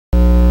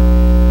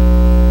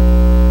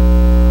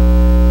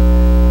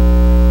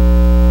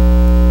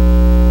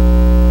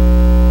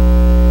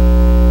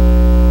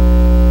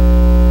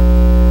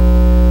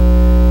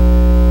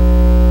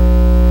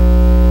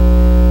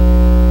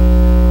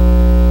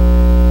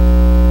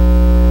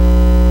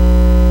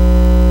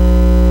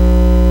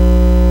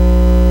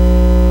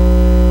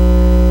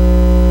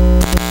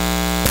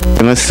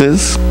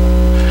Genesis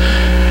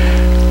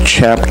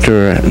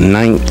chapter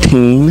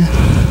 19.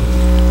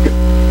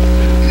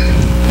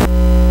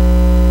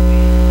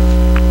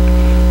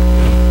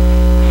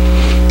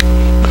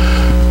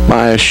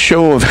 By a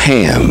show of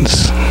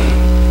hands,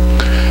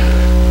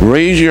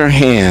 raise your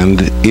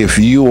hand if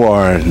you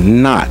are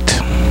not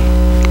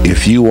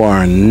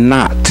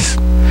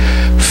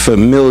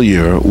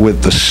familiar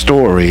with the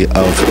story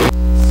of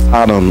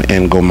Sodom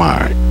and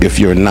Gomorrah. If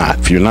you're not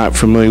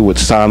familiar with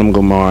Sodom,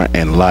 Gomorrah,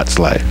 and Lot's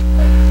life.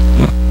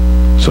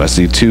 So I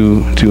see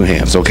two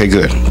hands. Okay,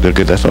 good.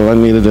 That's all I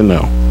needed to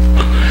know.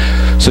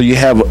 So you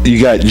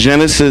got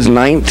Genesis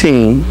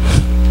 19,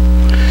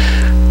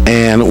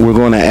 and we're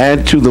going to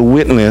add to the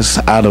witness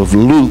out of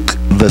Luke,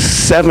 the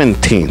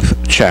 17th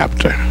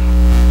chapter.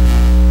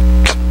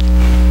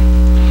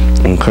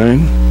 Okay,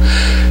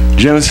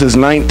 Genesis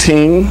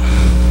 19.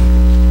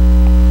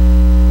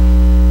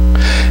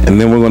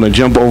 And then we're going to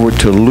jump over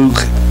to Luke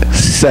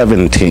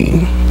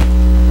 17.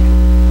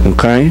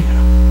 Okay?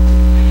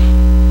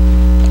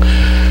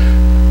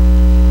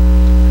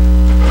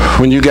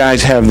 When you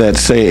guys have that,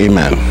 say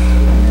amen.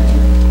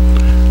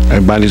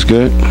 Everybody's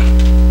good?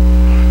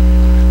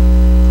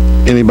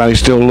 Anybody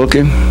still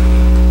looking?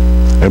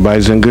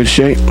 Everybody's in good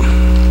shape?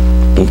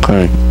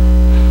 Okay.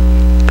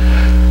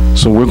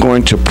 So we're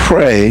going to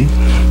pray,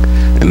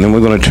 and then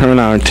we're going to turn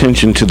our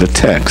attention to the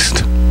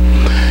text.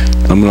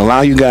 I'm going to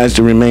allow you guys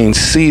to remain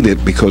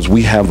seated because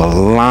we have a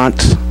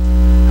lot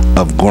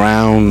of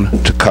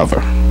ground to cover.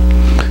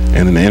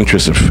 And in the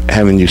interest of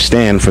having you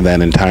stand for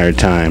that entire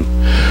time,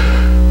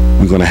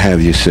 we're going to have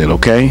you sit,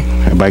 okay?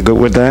 Everybody good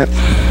with that?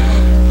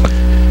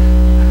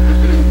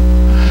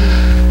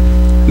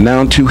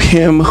 Now to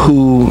him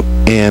who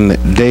in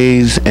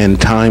days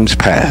and times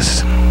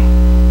past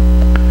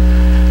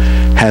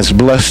has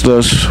blessed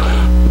us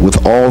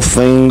with all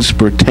things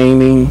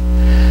pertaining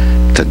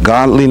to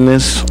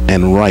godliness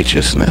and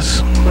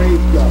righteousness. Praise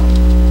God.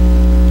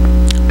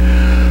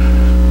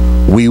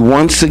 We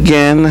once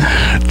again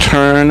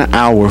turn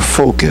our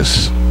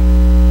focus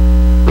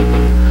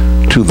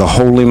to the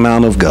holy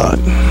mount of God.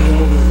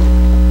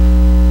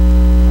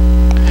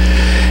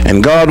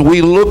 And God,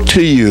 we look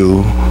to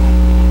you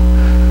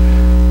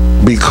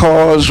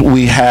because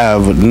we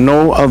have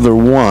no other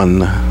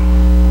one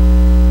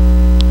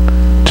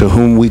to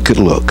whom we could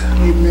look.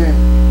 Amen.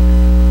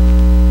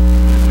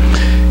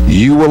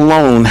 You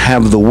alone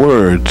have the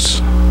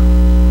words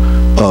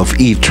of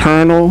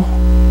eternal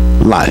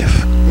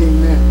life.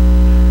 Amen.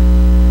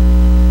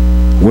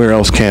 Where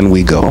else can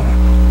we go?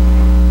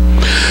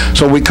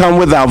 So we come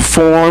without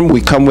form,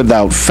 we come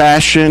without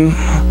fashion,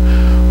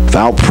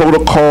 without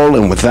protocol,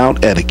 and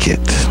without etiquette.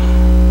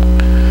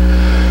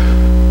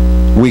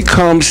 We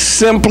come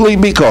simply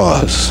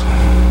because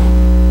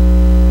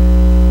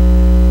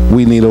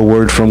we need a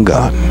word from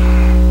God.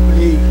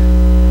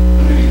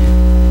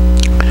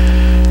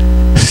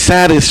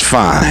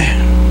 Satisfy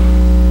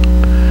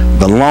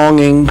the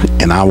longing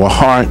in our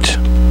heart.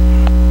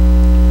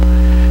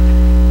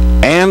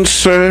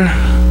 Answer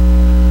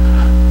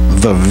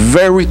the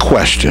very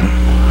question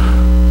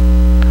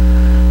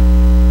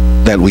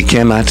that we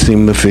cannot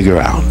seem to figure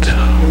out.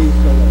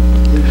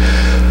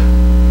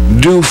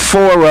 Do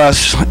for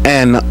us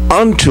and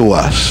unto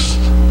us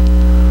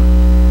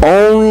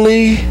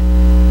only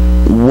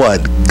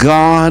what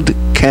God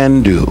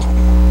can do.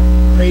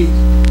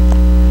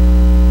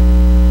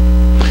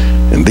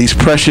 In these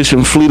precious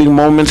and fleeting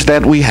moments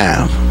that we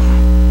have,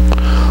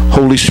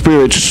 Holy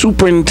Spirit,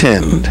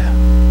 superintend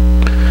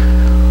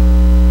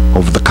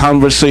over the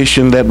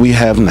conversation that we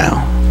have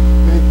now,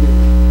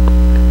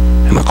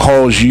 and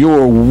cause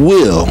your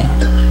will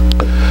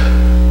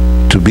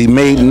to be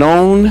made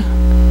known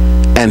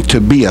and to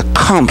be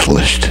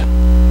accomplished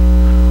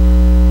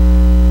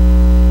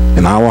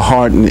in our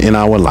heart and in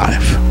our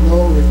life.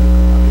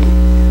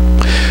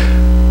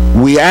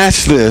 We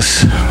ask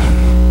this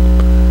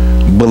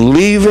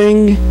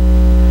believing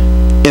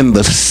in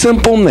the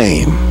simple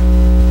name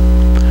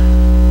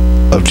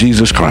of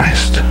Jesus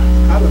Christ.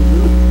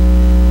 Hallelujah.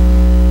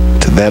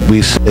 To that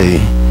we say,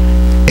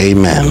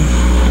 amen.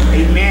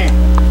 Amen.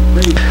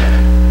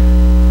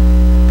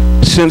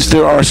 Since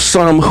there are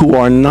some who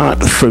are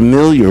not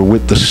familiar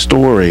with the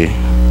story,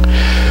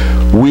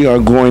 we are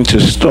going to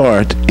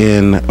start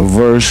in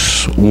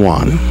verse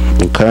 1,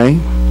 okay?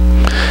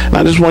 And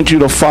I just want you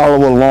to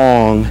follow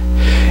along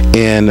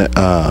in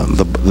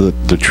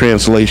the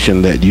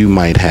translation that you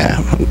might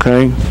have,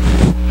 okay?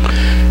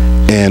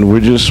 And we're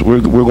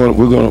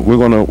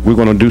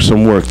gonna do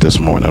some work this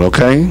morning,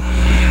 okay?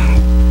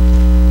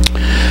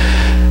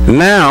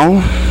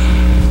 Now,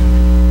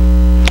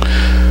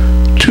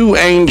 two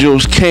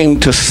angels came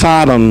to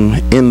Sodom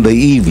in the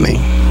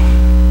evening,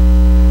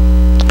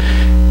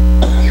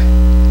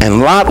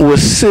 and Lot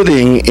was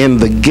sitting in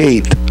the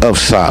gate of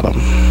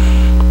Sodom.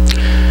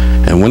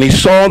 And when he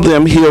saw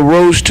them, he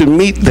arose to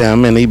meet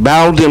them, and he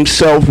bowed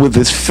himself with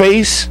his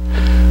face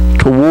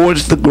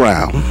towards the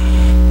ground.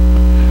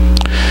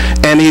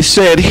 And he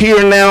said,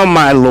 "Hear now,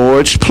 my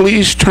lords,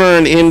 please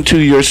turn into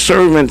your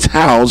servant's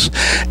house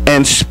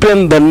and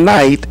spend the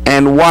night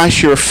and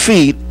wash your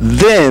feet.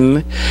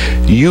 Then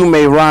you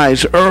may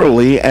rise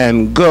early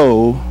and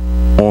go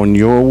on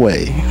your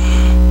way."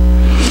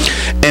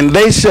 And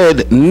they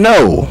said,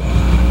 "No,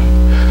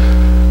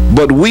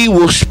 but we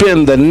will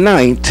spend the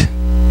night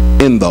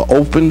in the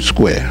open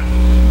square."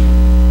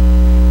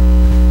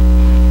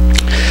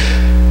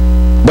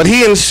 But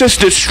he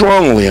insisted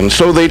strongly, and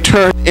so they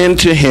turned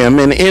into him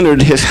and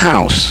entered his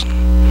house.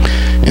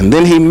 And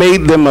then he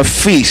made them a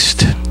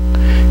feast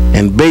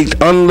and baked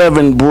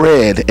unleavened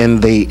bread,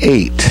 and they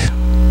ate.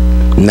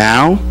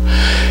 Now,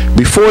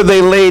 before they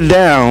lay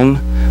down,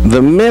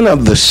 the men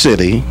of the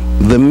city,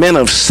 the men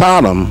of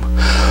Sodom,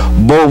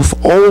 both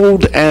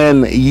old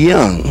and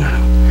young,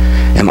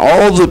 and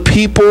all the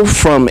people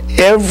from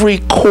every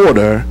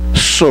quarter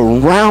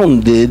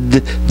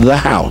surrounded the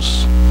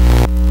house.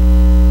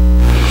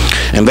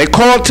 And they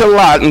called to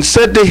Lot and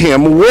said to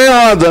him, "Where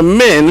are the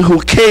men who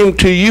came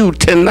to you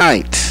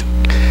tonight?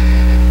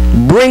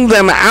 Bring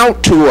them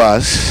out to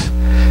us,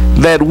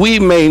 that we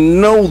may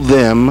know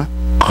them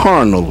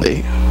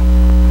carnally."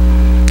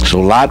 So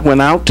Lot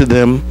went out to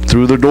them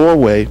through the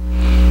doorway,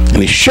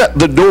 and he shut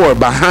the door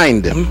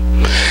behind him.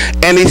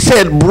 And he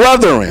said,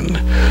 "Brethren,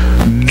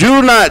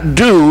 do not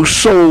do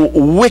so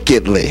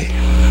wickedly.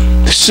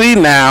 See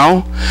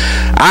now,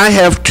 I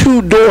have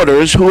 2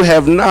 daughters who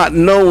have not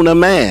known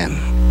a man.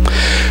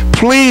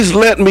 Please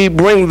let me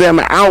bring them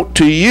out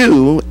to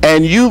you,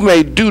 and you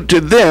may do to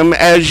them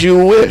as you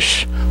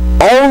wish.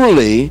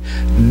 Only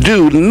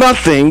do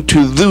nothing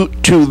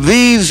to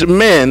these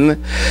men,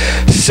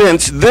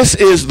 since this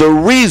is the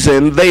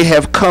reason they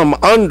have come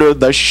under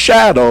the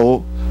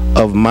shadow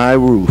of my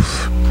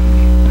roof."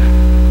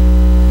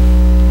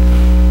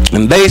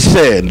 And they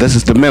said, this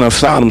is the men of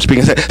Sodom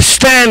speaking, said,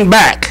 "Stand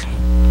back.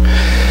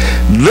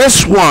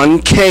 This one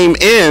came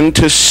in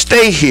to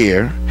stay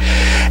here,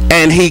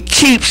 and he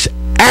keeps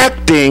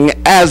acting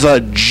as a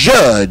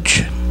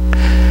judge.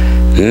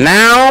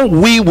 Now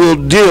we will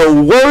deal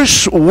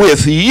worse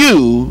with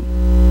you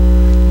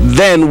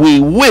than we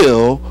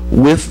will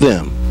with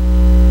them."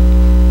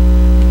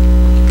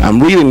 I'm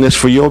reading this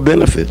for your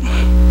benefit.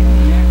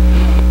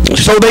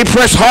 So they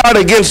pressed hard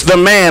against the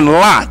man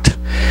Lot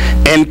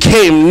and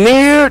came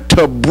near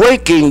to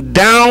breaking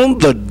down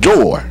the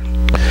door.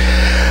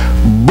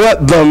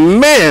 But the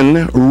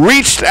men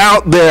reached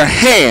out their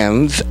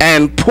hands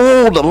and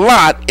pulled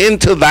Lot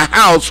into the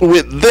house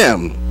with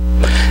them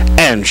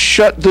and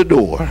shut the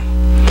door.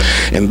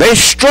 And they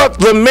struck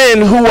the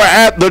men who were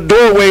at the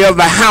doorway of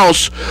the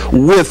house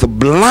with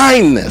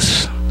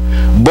blindness,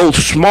 both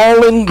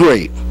small and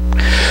great,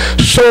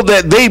 so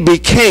that they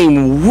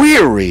became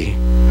weary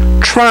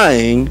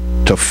trying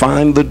to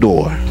find the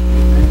door.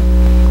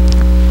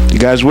 You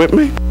guys with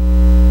me?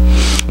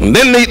 And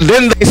then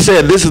they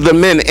said, this is the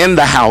men in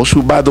the house,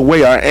 who by the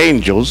way are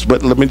angels,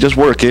 but let me just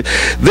work it.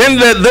 Then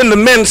the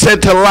men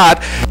said to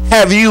Lot,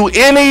 "Have you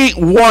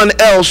anyone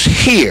else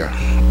here,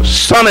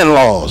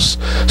 son-in-laws,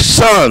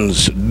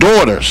 sons,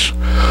 daughters,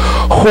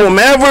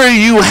 whomever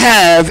you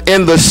have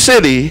in the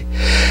city,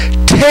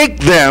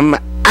 take them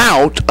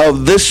out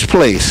of this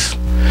place.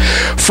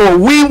 For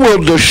we will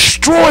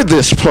destroy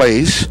this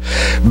place,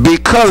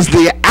 because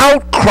the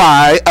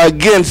outcry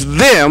against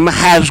them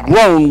has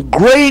grown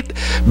great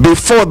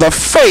before the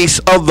face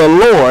of the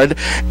Lord,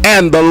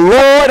 and the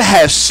Lord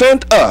has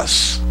sent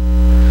us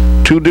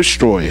to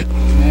destroy it."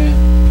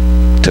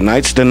 Amen.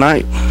 Tonight's the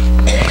night.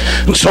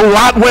 And so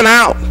Lot went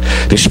out.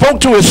 He spoke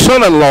to his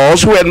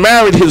son-in-laws who had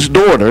married his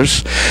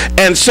daughters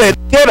and said,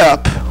 "Get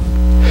up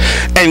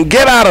and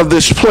get out of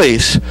this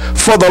place,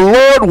 for the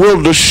Lord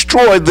will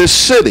destroy this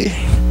city."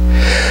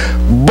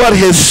 But to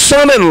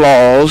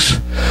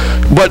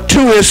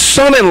his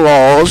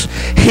son-in-laws,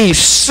 he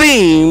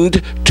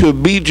seemed to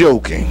be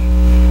joking.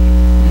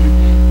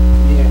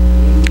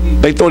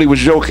 They thought he was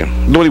joking,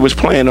 thought he was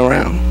playing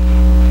around.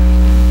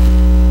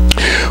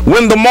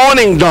 When the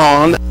morning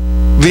dawned,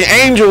 the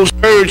angels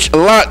urged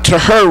Lot to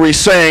hurry,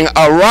 saying,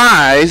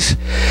 "Arise,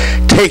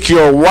 take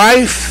your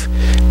wife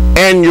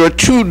and your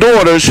 2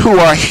 daughters who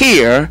are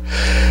here,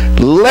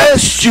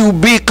 lest you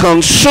be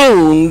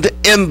consumed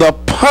in the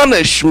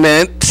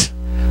punishment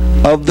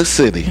of the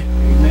city."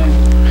 Amen.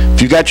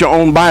 If you got your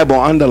own Bible,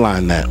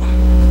 underline that.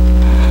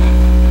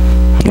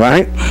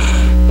 Right?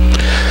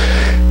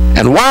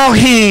 And while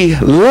he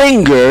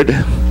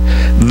lingered,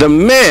 the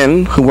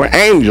men who were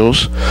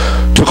angels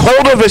took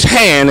hold of his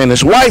hand and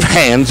his wife's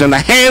hands and the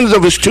hands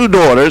of his 2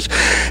 daughters,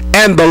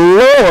 and the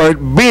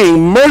Lord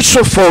being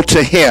merciful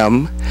to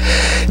him,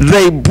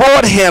 they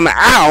brought him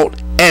out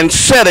and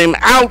set him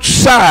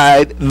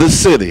outside the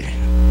city.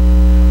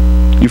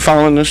 You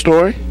following the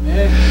story?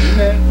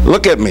 Amen.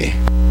 Look at me.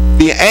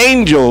 The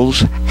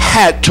angels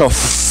had to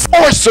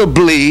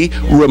forcibly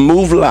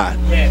remove Lot.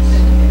 Yes.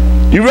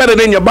 You read it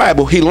in your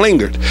Bible. He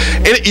lingered.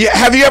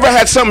 Have you ever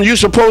had something you're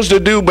supposed to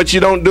do but you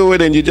don't do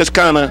it, and you just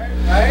kind of,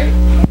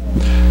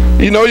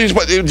 you know,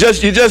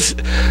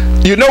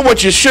 you know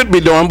what you should be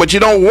doing, but you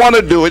don't want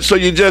to do it, so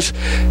you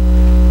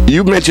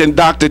You mentioned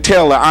Dr.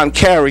 Taylor, Aunt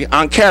Carrie.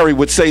 Aunt Carrie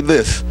would say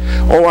this,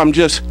 oh, I'm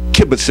just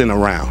kibitzing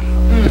around.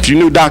 If you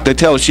knew Dr.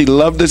 Taylor, she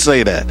loved to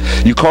say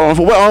that. You call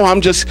her, well,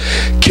 I'm just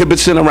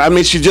kibitzing around. I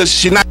mean,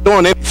 she's not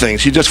doing anything.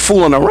 She's just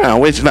fooling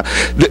around.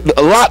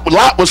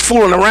 Lot was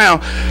fooling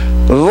around.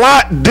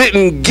 Lot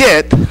didn't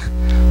get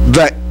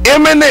the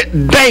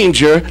imminent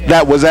danger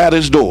that was at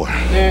his door.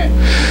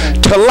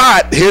 To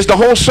Lot, here's the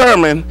whole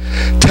sermon.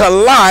 To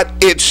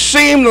Lot, it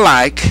seemed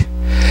like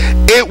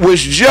it was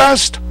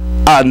just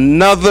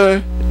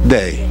another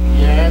day.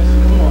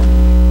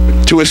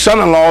 To his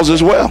son-in-laws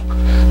as well.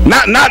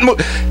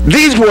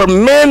 These were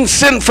men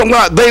sent from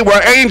God. They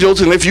were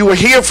angels, and if you were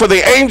here for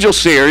the angel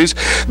series,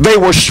 they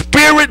were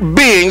spirit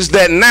beings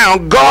that now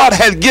God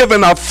had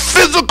given a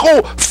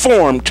physical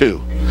form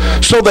to,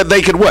 so that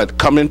they could what?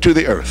 Come into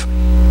the earth.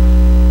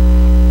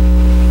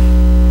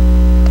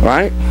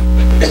 Right?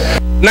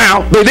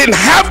 Now, they didn't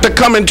have to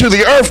come into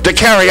the earth to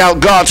carry out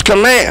God's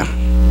command.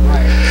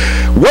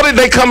 What did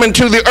they come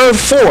into the earth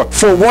for?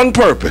 For one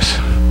purpose.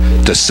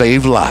 To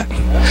save Lot.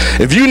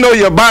 If you know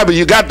your Bible,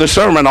 you got the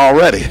sermon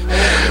already.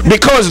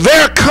 Because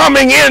their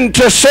coming in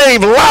to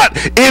save Lot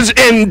is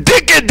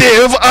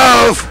indicative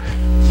of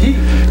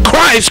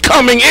Christ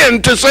coming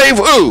in to save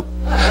who?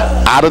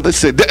 Out of the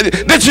city.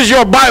 This is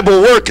your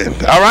Bible working,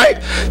 all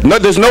right? No,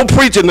 there's no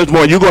preaching this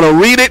morning. You're going to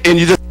read it, and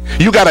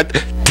you got to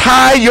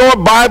tie your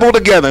Bible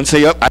together and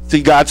say, oh, I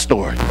see God's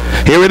story.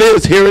 Here it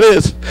is. Here it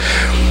is.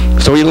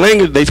 So he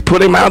lingered. They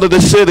put him out of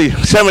the city.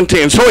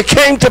 17. So it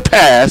came to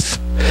pass,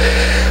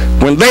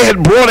 when they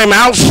had brought him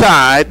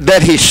outside,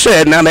 that he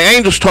said, now the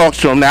angels talk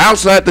to him, they're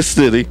outside the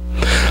city.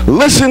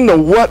 Listen to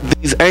what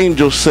these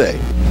angels say.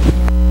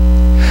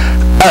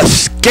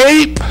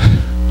 Escape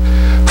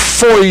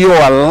for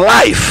your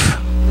life.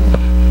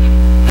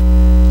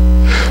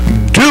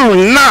 Do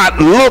not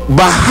look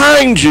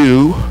behind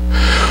you,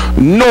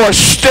 nor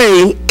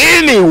stay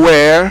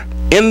anywhere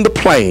in the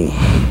plain.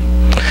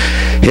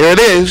 Here it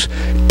is.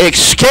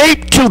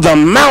 Escape to the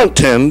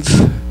mountains,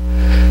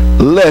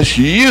 lest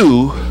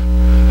you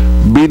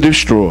be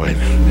destroyed.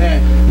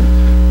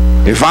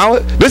 You follow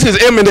it? This is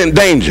imminent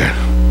danger.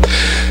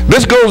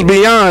 This goes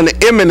beyond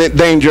imminent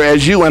danger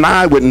as you and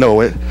I would know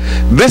it.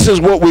 This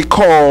is what we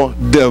call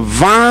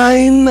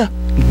divine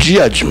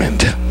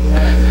judgment.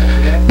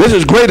 This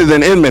is greater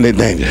than imminent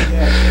danger.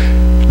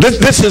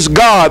 This is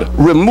God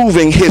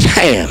removing his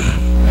hand.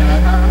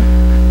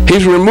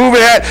 He's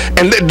removing that,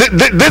 and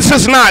this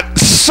is not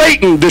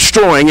Satan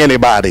destroying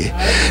anybody.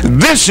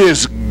 This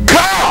is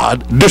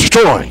God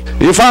destroying.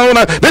 You follow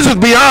that? This is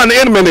beyond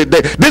imminent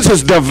day. This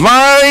is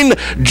divine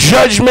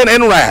judgment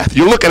and wrath.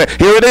 You look at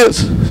it. Here it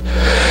is.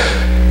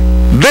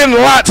 Then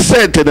Lot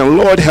said to them,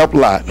 Lord, help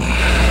Lot.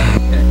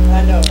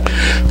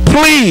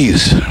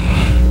 Please,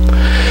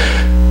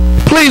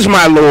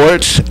 my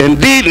lords,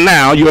 indeed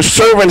now your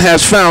servant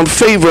has found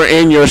favor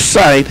in your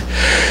sight,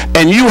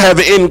 and you have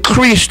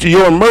increased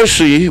your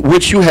mercy,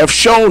 which you have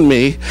shown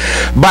me,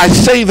 by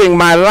saving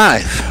my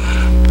life.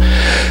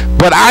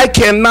 But I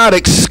cannot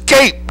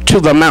escape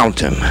to the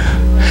mountain,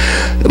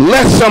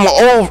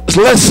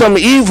 lest some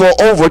evil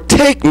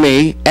overtake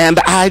me and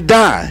I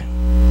die.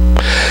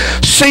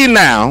 See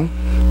now,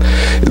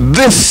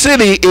 this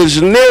city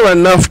is near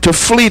enough to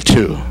flee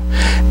to,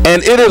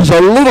 and it is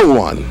a little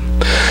one.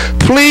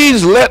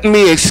 Please let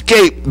me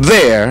escape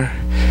there,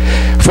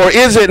 for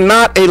is it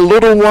not a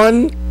little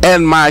one,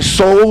 and my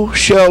soul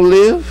shall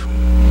live?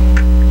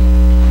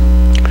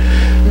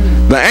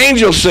 The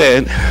angel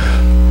said,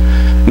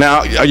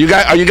 now are you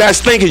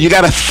guys thinking? You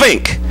got to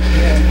think.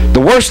 The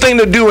worst thing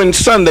to do in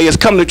Sunday is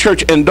come to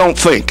church and don't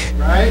think.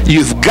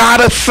 You've got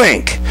to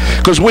think,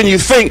 because when you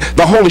think,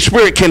 the Holy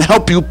Spirit can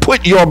help you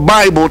put your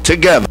Bible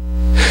together.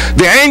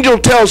 The angel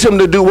tells him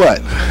to do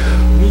what?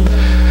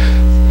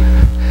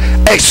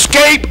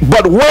 Escape,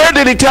 but where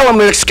did he tell him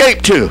to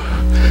escape to?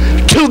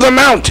 To the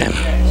mountain.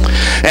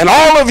 And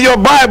all of your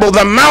Bible,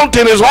 the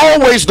mountain is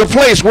always the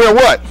place where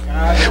what?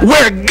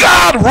 Where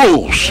God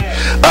rules.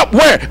 Up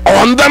where?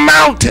 On the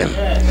mountain.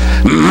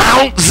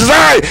 Mount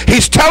Zion.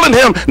 He's telling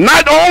him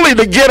not only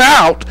to get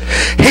out,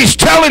 he's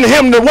telling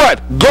him to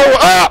what? Go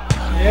up.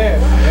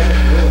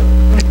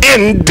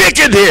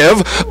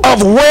 Indicative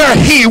of where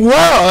he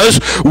was,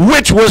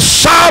 which was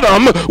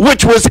Sodom,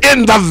 which was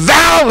in the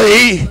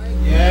valley.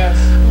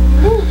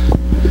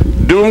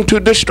 Doomed to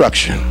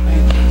destruction.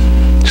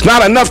 It's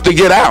not enough to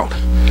get out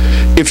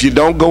if you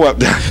don't go up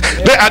there.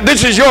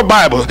 This is your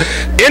Bible.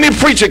 Any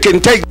preacher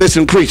can take this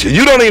and preach it.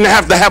 You don't even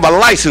have to have a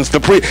license to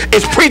preach.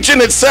 It's preaching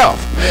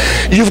itself.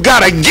 You've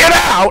got to get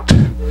out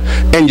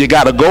and you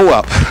got to go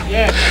up.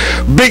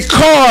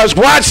 Because,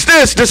 watch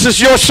this. This is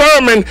your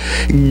sermon.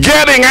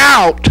 Getting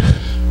out.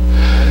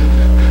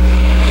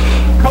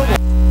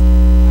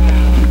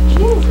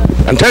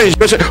 I'm telling you,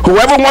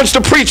 whoever wants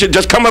to preach it,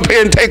 just come up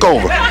here and take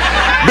over.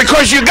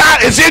 Because you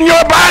got, it's in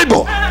your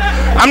Bible.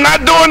 I'm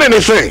not doing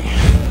anything.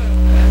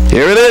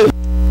 Here it is.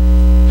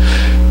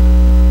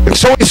 And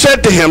so he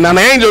said to him, now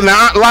the angel,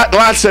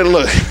 Lot said,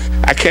 look,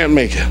 I can't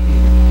make it.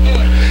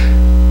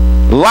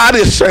 Lot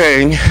is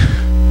saying,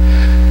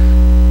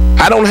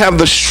 I don't have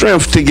the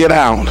strength to get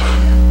out,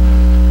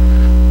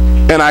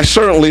 and I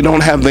certainly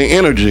don't have the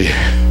energy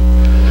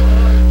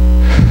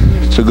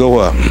to go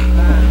up.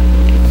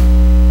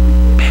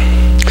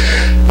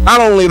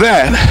 Not only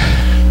that,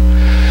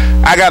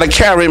 I got to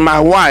carry my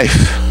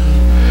wife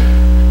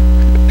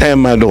and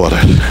my daughter.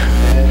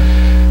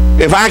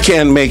 If I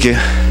can't make it,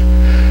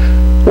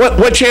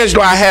 what chance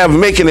do I have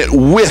making it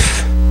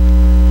with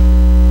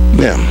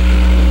them?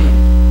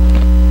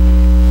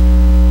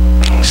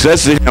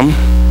 Says to him,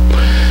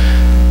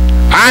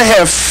 I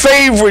have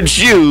favored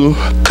you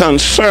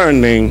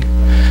concerning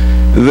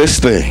this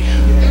thing.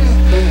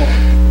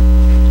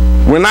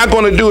 We're not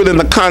going to do it in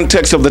the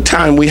context of the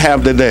time we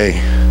have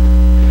today.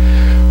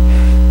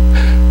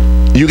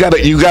 You got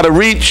to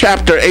read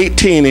chapter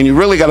 18, and you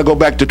really got to go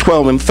back to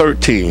 12 and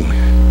 13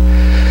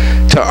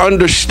 to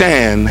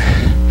understand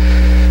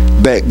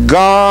that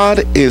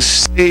God is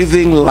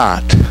saving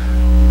Lot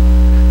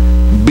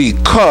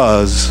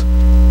because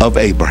of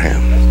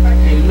Abraham.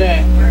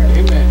 Amen.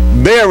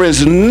 Amen. There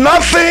is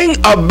nothing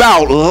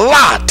about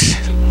Lot.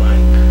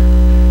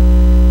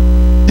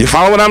 You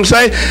follow what I'm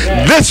saying?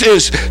 Yes.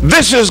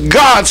 This is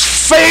God's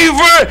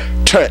favor.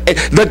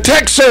 The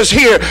text says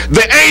here,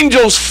 the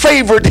angels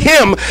favored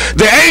him.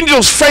 The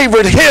angels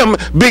favored him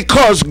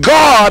because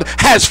God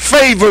has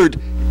favored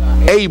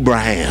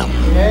Abraham.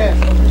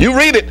 Yes. You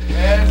read it.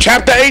 Yes.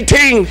 Chapter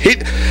 18.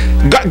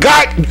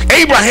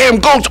 Abraham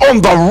goes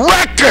on the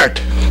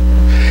record.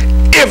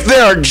 If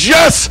there are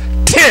just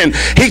 10,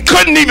 he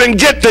couldn't even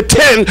get to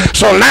 10,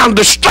 so now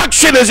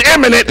destruction is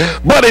imminent.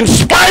 But in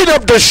spite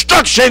of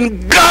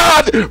destruction,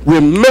 God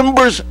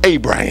remembers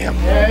Abraham.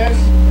 Yes.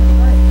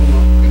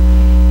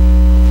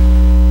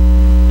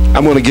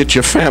 I'm going to get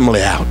your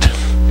family out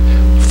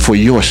for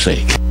your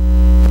sake.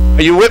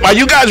 Are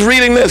you guys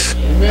reading this?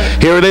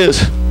 Amen. Here it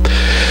is.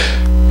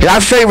 I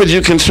favored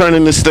you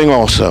concerning this thing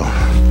also.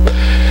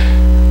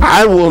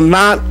 I will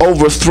not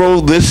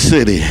overthrow this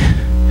city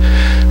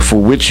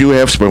for which you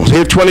have spoken.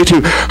 Here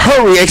 22.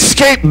 Hurry,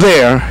 escape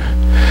there,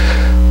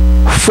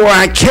 for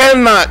I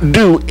cannot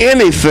do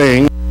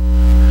anything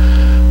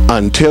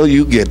until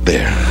you get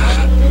there.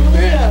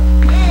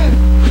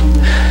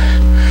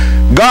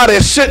 God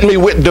has sent me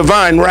with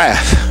divine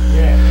wrath.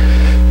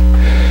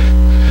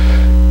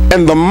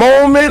 And the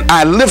moment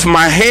I lift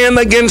my hand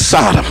against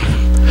Sodom,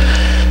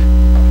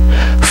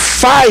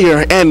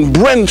 fire and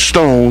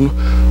brimstone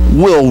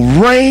will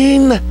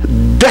rain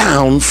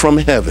down from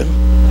heaven.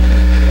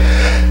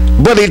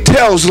 But he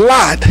tells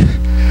Lot,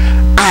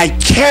 I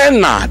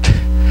cannot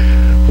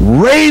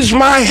raise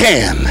my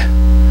hand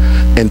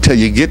until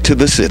you get to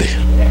the city,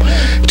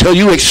 till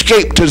you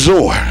escape to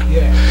Zoar.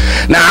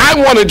 Now, I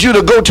wanted you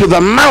to go to the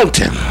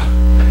mountain,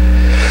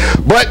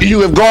 but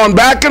you have gone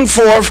back and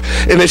forth,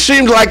 and it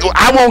seems like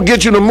I won't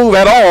get you to move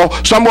at all,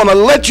 so I'm going to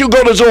let you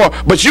go to Zoar,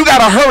 but you got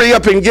to hurry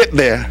up and get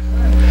there,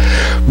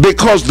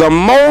 because the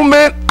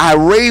moment I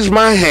raise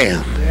my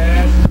hand,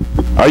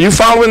 are you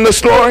following the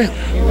story?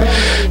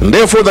 And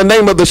therefore the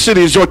name of the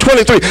city is Zoar.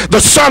 23. The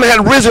sun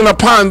had risen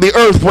upon the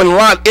earth when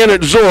Lot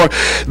entered Zoar.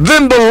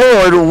 Then the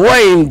Lord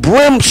rained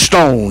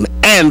brimstone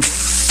and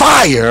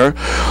fire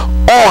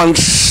on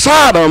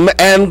Sodom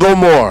and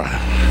Gomorrah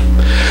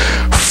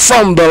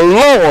from the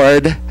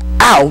Lord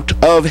out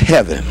of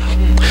heaven.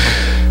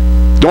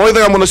 The only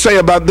thing I'm going to say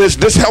about this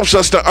helps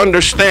us to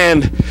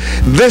understand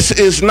this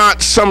is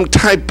not some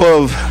type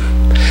of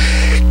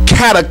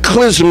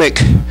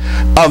cataclysmic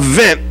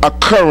event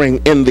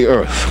occurring in the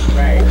earth.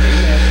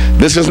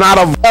 This is not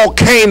a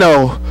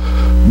volcano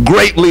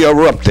greatly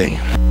erupting.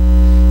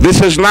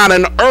 This is not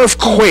an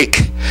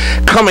earthquake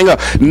coming up.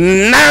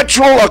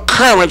 Natural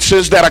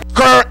occurrences that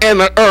occur in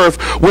the earth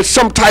with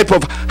some type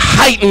of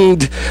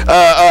heightened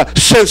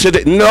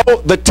sensitivity. No,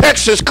 the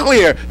text is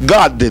clear.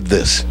 God did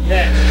this.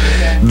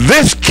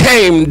 This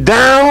came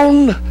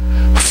down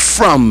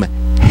from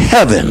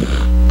heaven.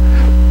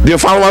 Do you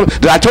follow?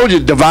 I told you,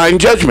 divine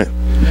judgment.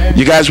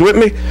 You guys with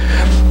me?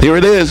 Here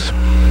it is.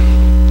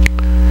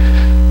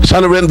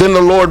 Son of, then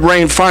the Lord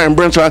rained fire and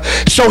brimstone.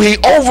 So he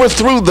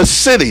overthrew the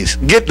cities.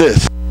 Get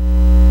this.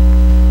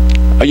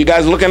 Are you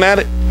guys looking at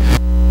it?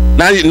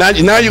 Now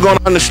you're going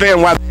to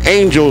understand why the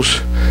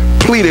angels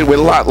pleaded with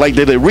Lot like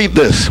they did. Read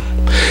this.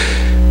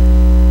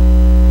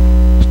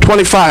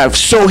 25.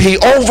 So he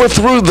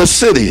overthrew the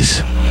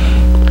cities,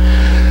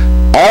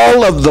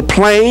 all of the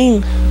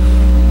plain,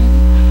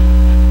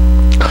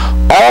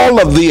 all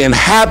of the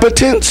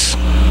inhabitants,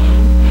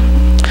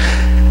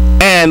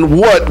 and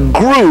what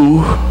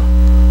grew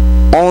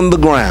on the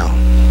ground.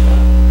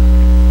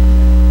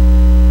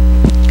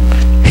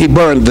 He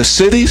burned the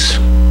cities,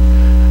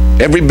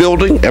 every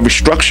building, every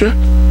structure.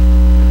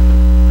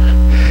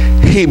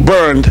 He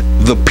burned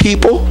the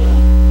people.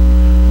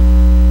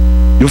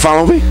 You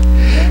follow me?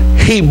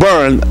 He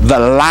burned the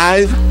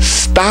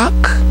livestock,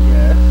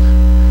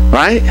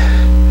 right?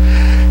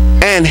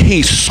 And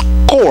he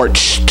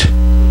scorched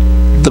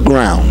the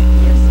ground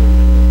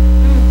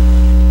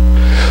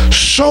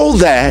so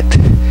that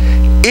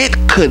it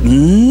could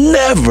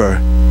never,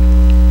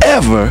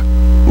 ever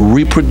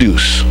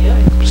reproduce.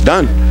 It's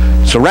done.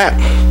 It's a wrap.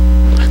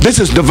 This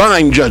is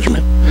divine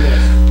judgment.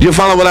 You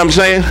follow what I'm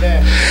saying?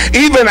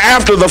 Even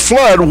after the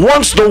flood,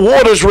 once the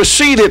waters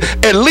receded,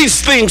 at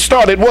least things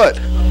started what?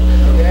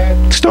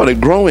 Started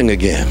growing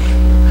again.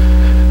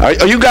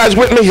 Are you guys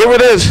with me? Here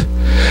it is.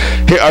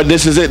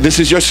 This is it. This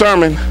is your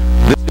sermon.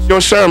 This is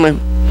your sermon.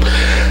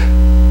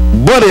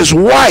 But his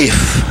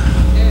wife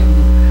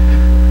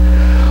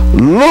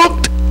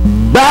looked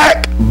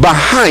back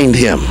behind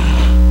him,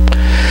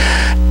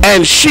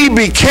 and she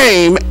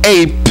became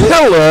a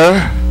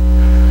pillar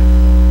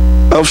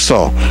of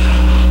salt.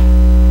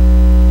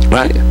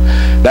 Right?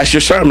 That's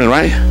your sermon,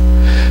 right?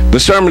 The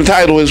sermon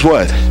title is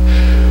what?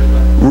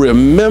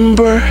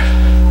 Remember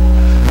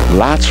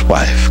Lot's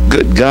wife.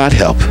 Good God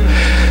help.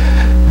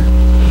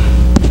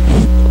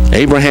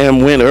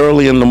 Abraham went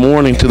early in the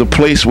morning to the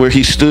place where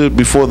he stood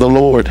before the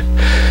Lord.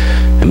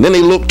 And then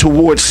he looked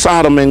toward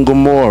Sodom and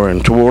Gomorrah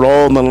and toward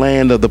all the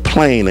land of the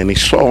plain. And he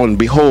saw, and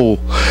behold,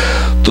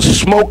 the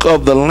smoke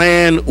of the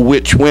land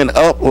which went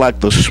up like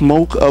the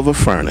smoke of a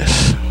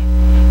furnace.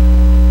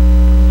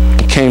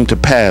 It came to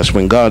pass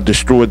when God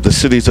destroyed the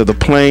cities of the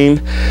plain,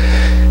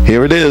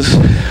 here it is,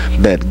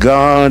 that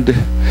God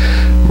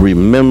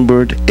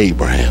remembered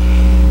Abraham.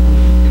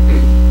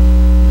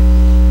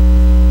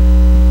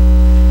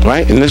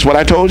 Right? Isn't this what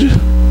I told you?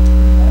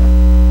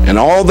 And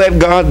all that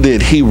God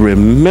did, he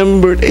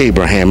remembered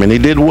Abraham. And he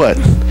did what?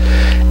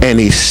 And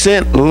he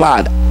sent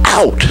Lot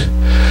out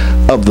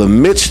of the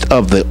midst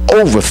of the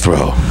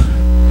overthrow.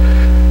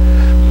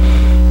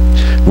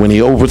 When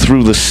he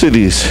overthrew the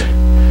cities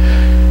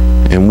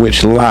in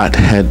which Lot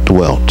had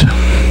dwelt.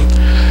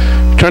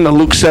 Turn to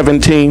Luke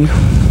 17.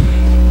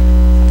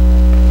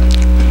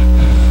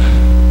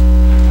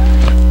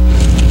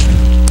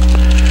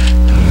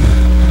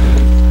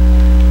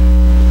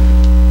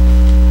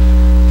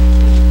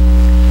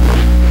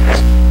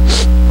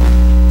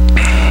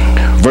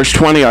 Verse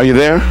 20, are you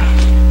there?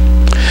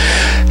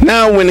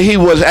 Now when he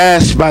was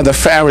asked by the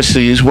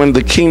Pharisees when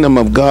the kingdom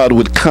of God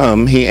would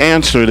come, he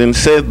answered and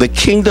said, the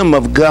kingdom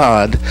of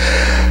God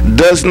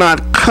does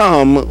not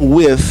come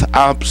with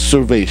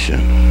observation.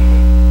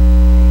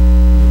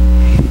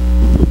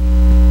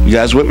 You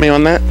guys with me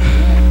on that?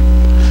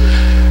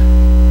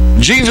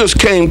 Jesus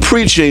came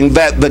preaching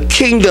that the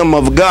kingdom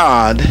of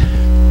God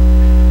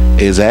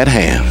is at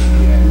hand.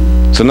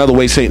 It's another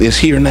way of saying it's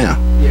here now.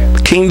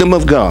 The kingdom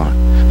of God.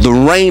 The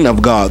reign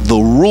of God, the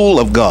rule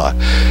of God.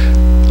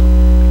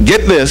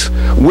 Get this,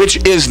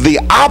 which is the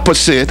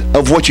opposite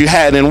of what you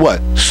had in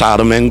what?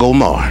 Sodom and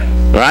Gomorrah,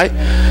 right?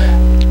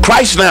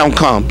 Christ now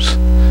comes,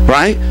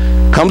 right?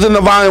 Comes in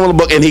the volume of the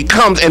book, and he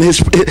comes, and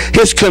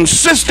his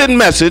consistent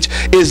message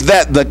is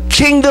that the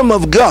kingdom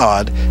of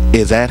God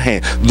is at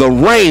hand. The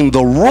reign,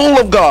 the rule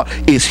of God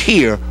is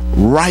here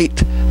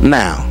right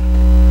now.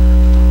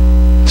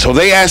 So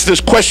they asked this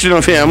question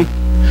of him.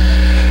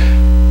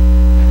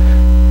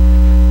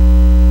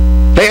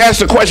 They asked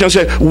the question and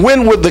said,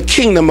 when would the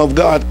kingdom of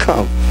God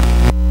come?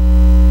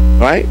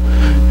 Right?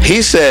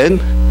 He said,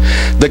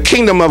 the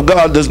kingdom of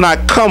God does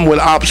not come with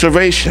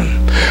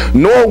observation,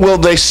 nor will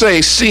they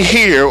say, see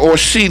here or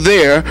see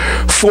there,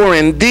 for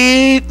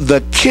indeed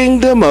the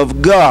kingdom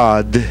of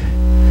God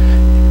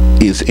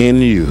is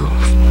in you.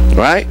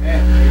 Right?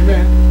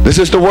 Amen. This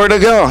is the word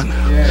of God.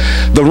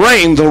 Yeah. The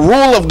reign, the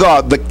rule of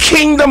God, the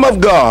kingdom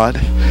of God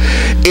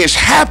is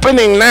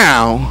happening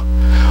now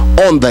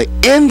on the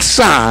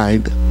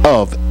inside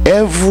of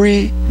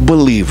every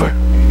believer.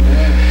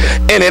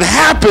 And it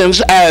happens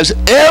as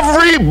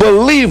every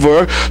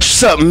believer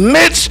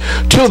submits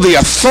to the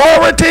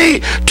authority,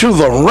 to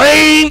the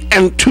reign,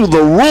 and to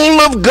the rule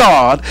of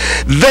God.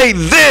 They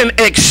then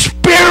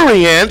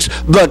experience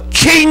the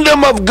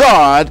kingdom of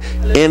God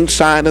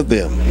inside of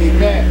them.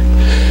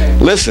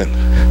 Listen,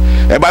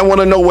 everybody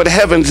want to know what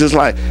heavens is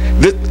like.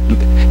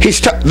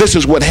 This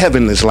is what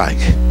heaven is like.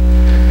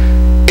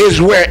 Is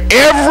where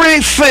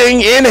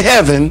everything in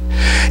heaven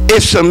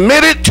is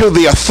submitted to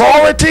the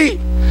authority,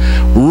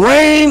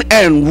 reign,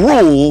 and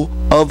rule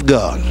of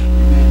God.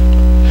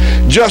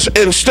 Just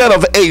instead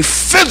of a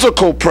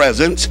physical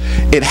presence,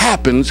 it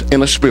happens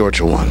in a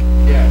spiritual one.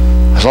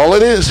 That's all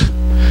it is.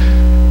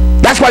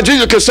 That's why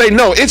Jesus can say,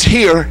 no, it's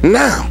here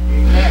now.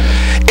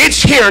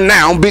 It's here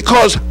now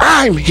because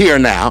I'm here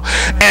now,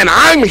 and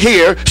I'm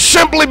here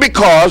simply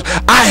because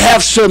I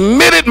have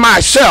submitted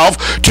myself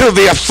to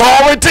the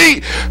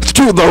authority,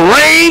 to the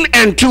reign,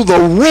 and to the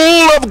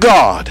rule of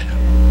God.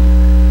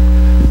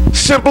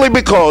 Simply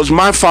because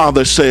my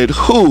Father said,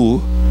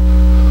 who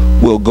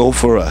will go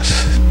for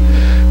us?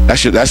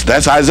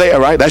 That's Isaiah,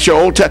 right? That's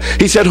your Old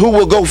Testament. He said, who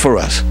will go for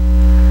us?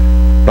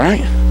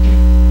 Right?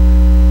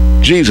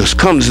 Jesus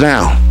comes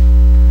down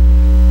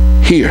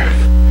here.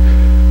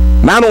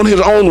 Not on his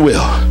own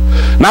will.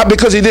 Not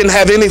because he didn't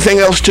have anything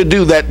else to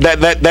do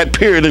that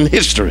period in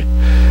history.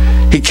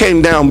 He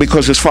came down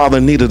because his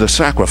Father needed a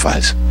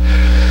sacrifice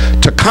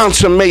to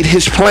consummate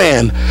his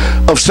plan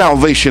of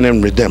salvation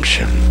and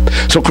redemption.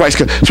 So Christ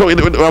came. So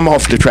I'm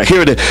off the track.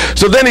 Here it is.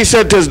 So then he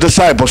said to his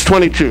disciples,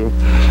 22.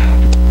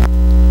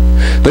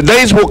 The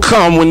days will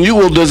come when you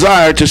will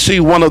desire to see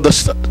one of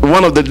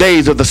the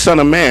days of the Son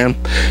of Man.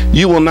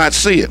 You will not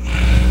see it.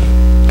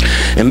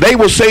 And they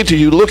will say to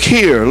you, look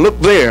here, look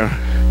there.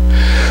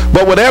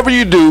 But whatever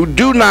you do,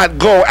 do not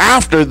go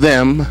after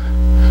them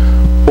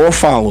or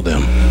follow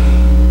them.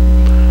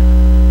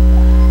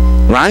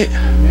 Right?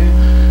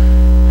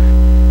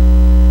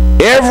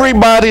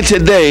 Everybody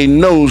today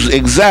knows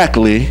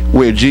exactly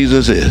where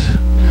Jesus is.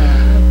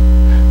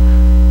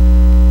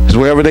 It's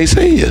wherever they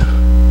see you.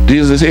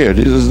 Jesus is here.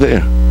 Jesus is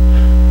there.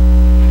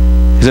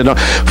 He said, no.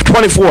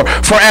 24,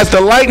 for as the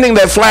lightning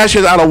that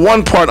flashes out of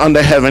one part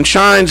under heaven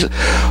shines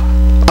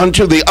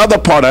unto the other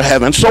part of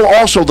heaven, so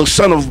also the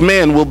Son of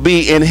Man will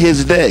be in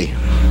his day.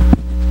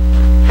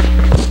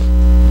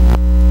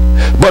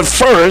 But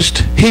first,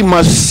 he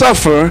must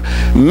suffer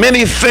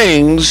many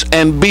things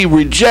and be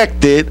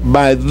rejected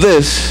by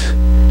this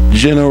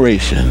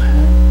generation.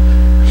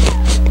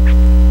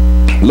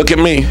 Look at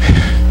me.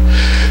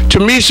 To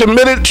be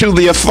submitted to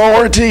the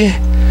authority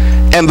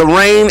and the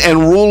reign and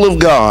rule of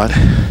God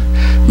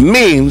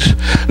means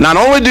not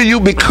only do you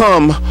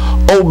become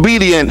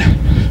obedient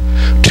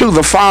to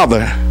the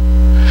Father,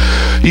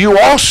 you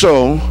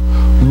also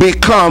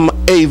become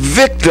a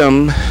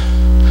victim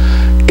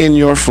in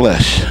your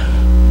flesh.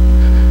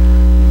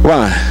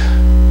 Why?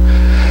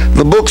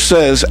 The book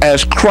says,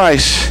 as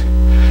Christ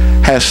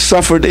has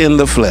suffered in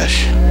the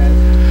flesh.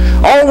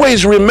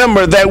 Always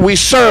remember that we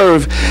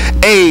serve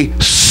a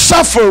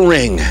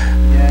suffering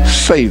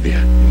Savior.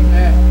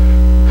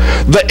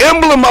 The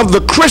emblem of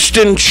the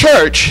Christian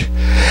church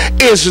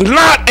is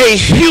not a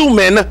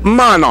human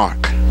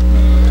monarch,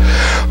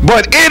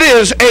 but it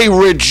is a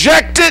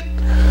rejected,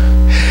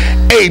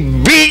 a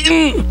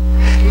beaten,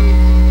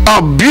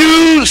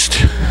 abused,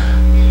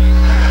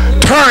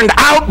 turned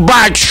out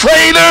by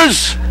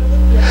traitors,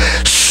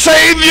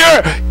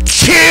 Savior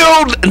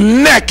killed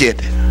naked.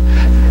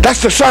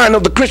 That's the sign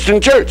of the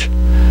Christian church.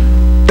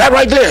 That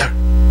right there.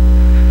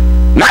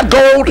 Not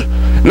gold,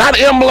 not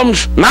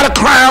emblems, not a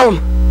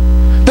crown.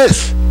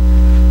 This,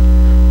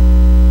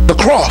 the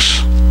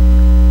cross.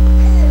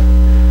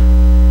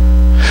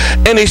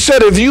 And he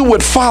said, if you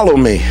would follow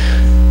me,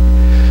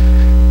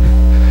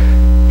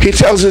 he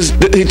tells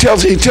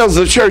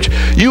the church,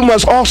 you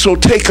must also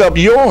take up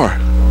your.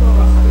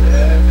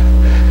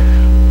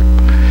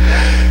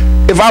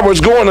 If I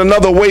was going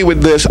another way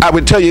with this, I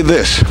would tell you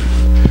this.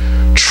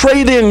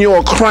 Trade in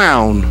your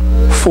crown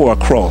for a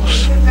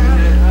cross.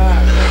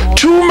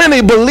 Too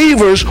many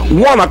believers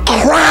want a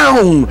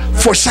crown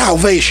for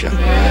salvation.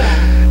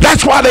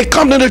 That's why they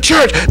come to the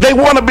church. They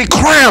want to be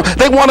crowned.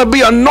 They want to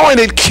be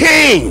anointed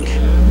king.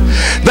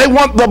 They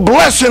want the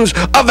blessings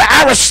of the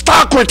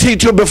aristocracy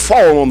to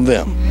befall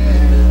them.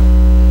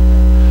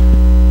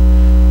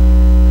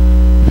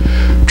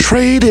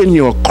 Trade in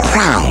your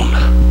crown.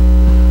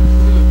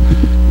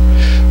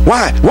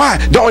 Why? Why?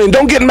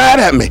 Don't get mad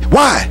at me.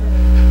 Why?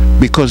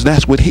 Because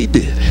that's what he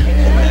did.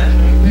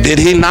 Did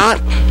he not?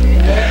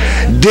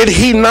 Did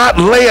he not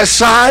lay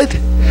aside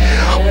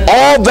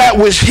all that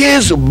was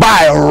his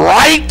by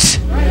right?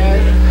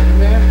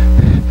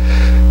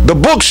 The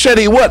book said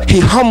he what? He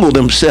humbled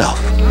himself.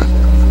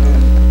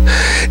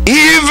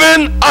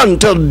 Even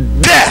unto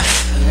death.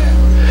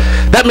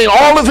 That means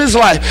all of his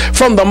life,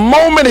 from the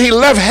moment he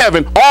left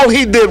heaven, all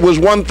he did was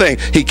one thing.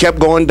 He kept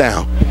going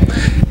down.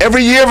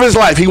 Every year of his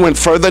life, he went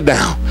further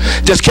down.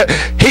 Just kept.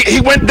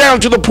 He went down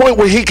to the point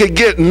where he could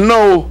get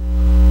no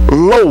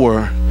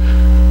lower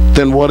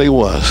than what he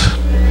was.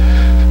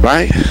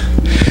 Right?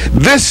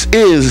 This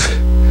is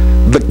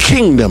the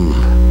kingdom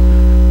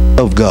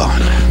of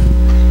God.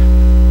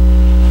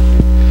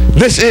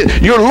 This is,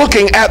 you're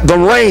looking at the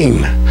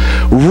reign,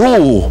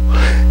 rule,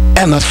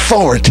 and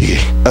authority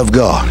of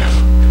God.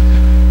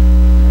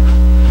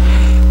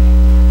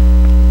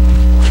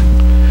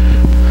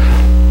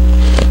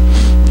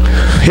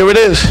 Here it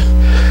is.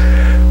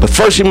 But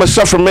first he must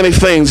suffer many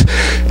things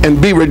and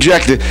be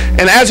rejected.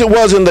 And as it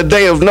was in the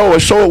day of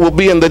Noah, so it will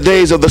be in the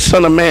days of the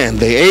Son of Man.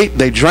 They ate,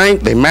 they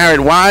drank, they married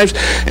wives,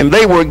 and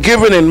they were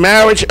given in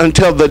marriage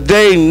until the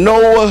day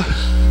Noah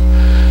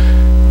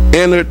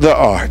entered the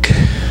ark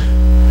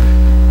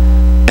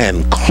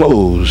and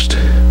closed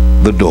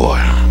the door.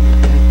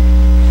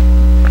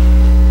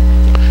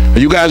 Are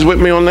you guys with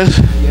me on this?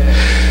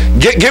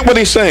 Get what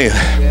he's saying.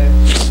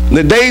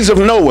 The days of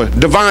Noah,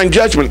 divine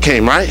judgment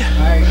came, right?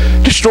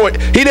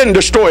 Destroyed. He didn't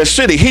destroy a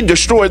city. He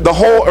destroyed the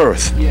whole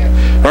earth.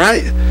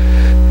 Right?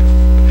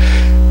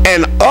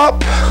 And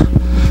up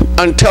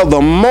until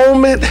the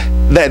moment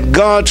that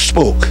God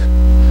spoke,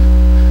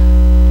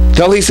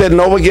 till he said,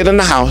 Noah, get in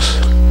the house.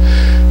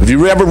 If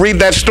you ever read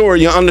that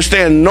story, you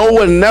understand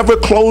Noah never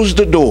closed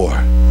the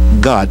door.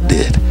 God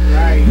did.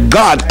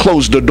 God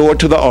closed the door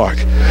to the ark.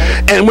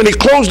 And when he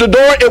closed the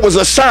door, it was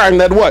a sign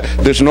that what?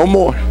 There's no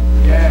more.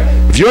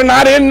 If you're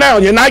not in now,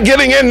 you're not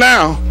getting in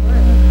now.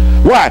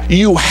 Why?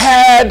 You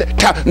had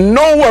time.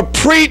 Noah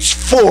preached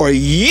for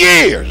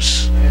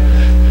years.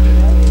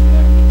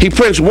 He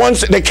preached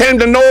once. They came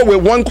to Noah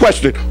with one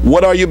question.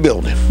 What are you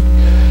building?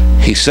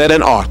 He said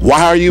an ark.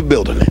 Why are you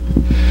building it?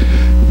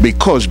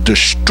 because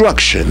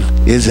destruction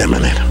is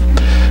imminent.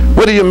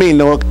 What do you mean,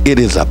 Noah? It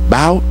is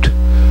about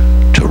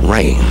to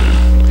rain.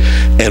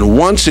 And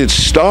once it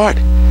starts,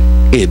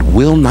 it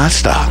will not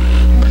stop.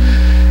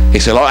 He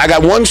said, Lord, I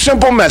got one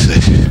simple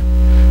message.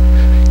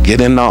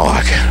 Get in the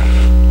ark.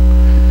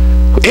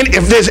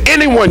 If there's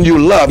anyone you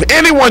love,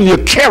 anyone you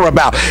care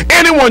about,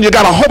 anyone you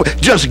got to hope,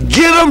 just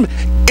get them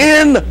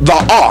in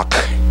the ark.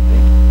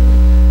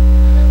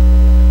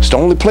 It's the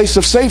only place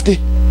of safety.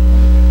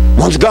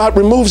 Once God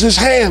removes his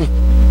hand.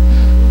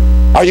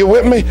 Are you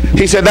with me?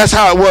 He said that's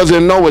how it was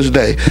in Noah's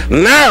day.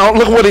 Now,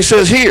 look what he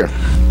says here.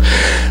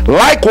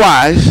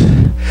 Likewise,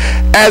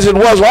 as it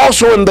was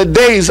also in the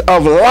days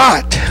of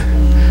Lot,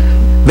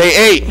 they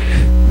ate,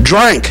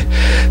 drank,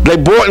 they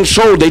bought and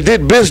sold, they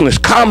did business,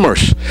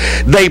 commerce,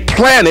 they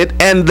planted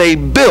and they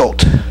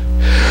built.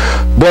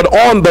 But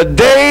on the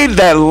day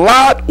that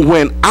Lot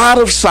went out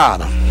of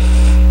Sodom,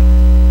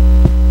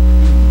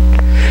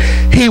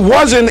 he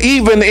wasn't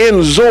even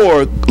in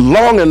Zoar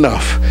long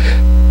enough.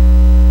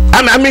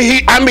 I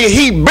mean,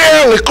 he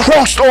barely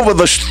crossed over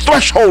the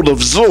threshold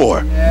of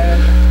Zoar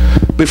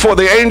before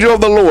the angel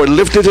of the Lord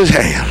lifted his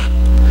hand.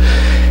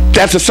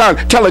 That's a sign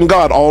telling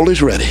God all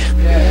is ready.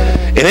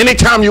 And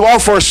anytime you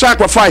offer a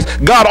sacrifice,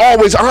 God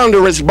always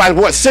honors by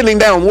what? Sending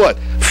down what?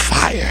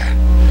 Fire.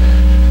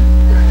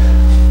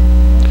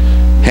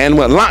 And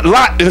when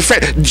Lot in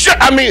fact,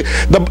 I mean,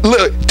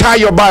 tie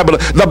your Bible.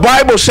 The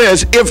Bible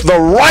says if the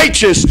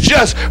righteous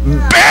just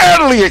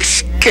barely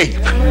escape,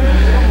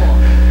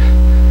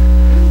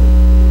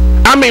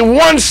 I mean,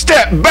 one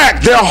step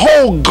back, their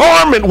whole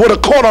garment would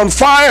have caught on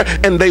fire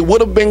and they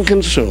would have been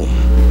consumed.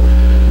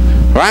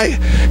 Right?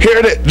 Here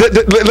it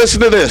is.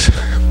 Listen to this.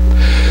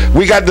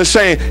 We got the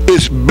saying,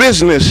 it's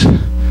business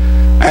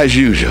as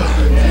usual.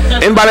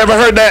 Anybody ever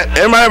heard that?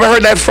 Anybody ever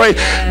heard that phrase?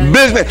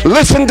 Business.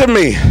 Listen to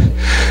me.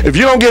 If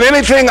you don't get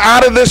anything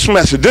out of this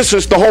message, this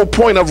is the whole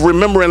point of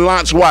remembering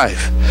Lot's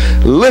wife.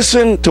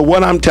 Listen to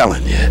what I'm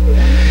telling you.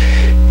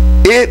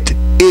 It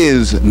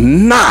is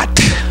not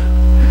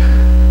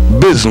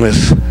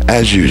business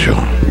as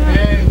usual.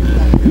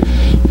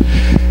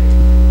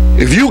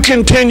 If you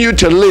continue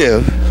to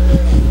live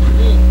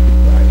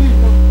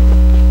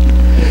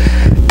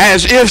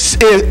as if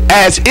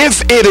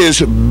it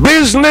is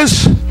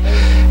business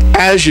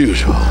as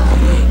usual,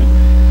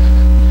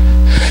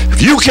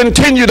 if you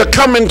continue to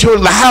come into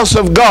the house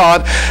of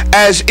God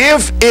as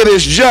if it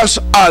is just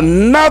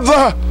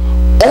another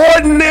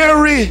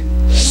ordinary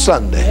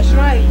Sunday. That's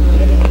right.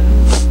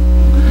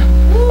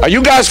 Are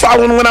you guys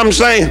following what I'm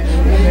saying?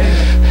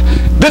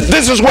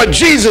 This is what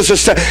Jesus is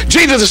saying.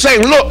 Jesus is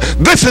saying, look,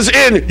 this is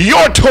in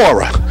your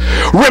Torah.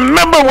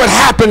 Remember what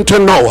happened to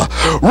Noah.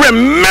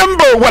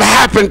 Remember what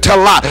happened to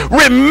Lot.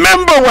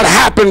 Remember what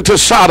happened to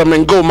Sodom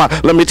and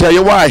Gomorrah. Let me tell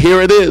you why.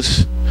 Here it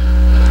is.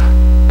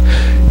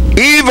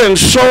 Even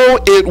so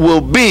it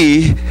will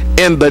be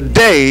in the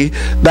day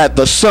that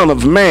the Son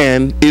of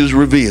Man is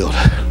revealed.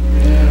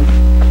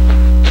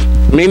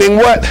 Meaning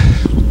what?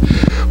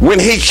 When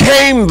he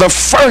came the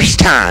first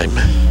time,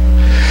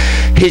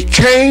 he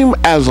came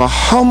as a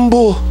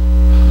humble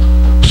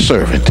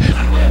servant.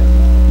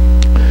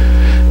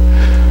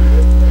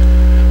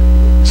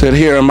 Said,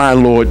 here am I,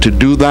 Lord, to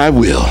do thy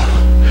will.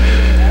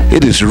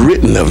 It is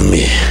written of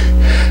me.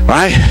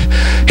 Right?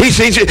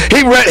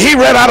 He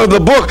read out of the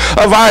book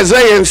of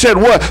Isaiah and said,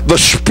 what? The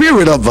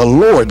Spirit of the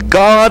Lord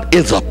God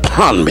is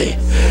upon me.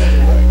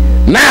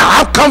 Now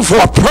I've come for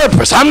a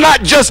purpose. I'm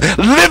not just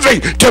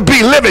living to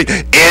be living.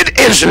 It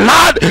is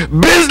not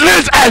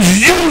business as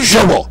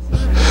usual.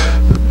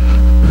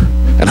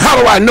 And how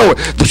do I know it?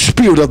 The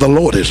Spirit of the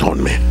Lord is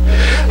on me.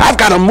 I've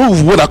got to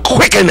move with a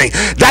quickening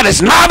that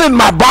is not in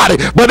my body,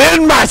 but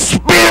in my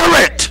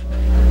spirit.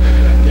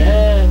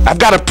 I've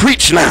got to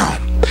preach now.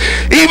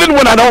 Even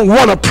when I don't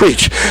want to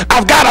preach.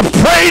 I've got to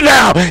pray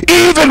now.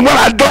 Even when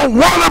I don't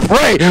want to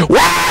pray.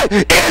 Why?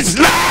 It's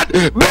not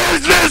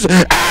business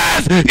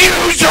as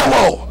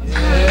usual.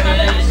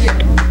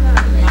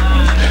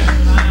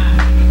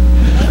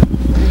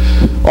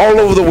 All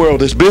over the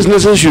world, it's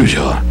business as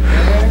usual.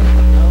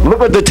 Look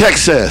what the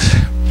text says.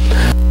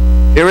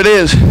 Here it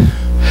is.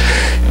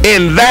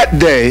 In that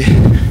day,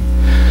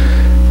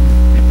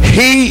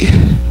 he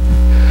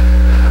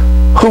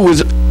who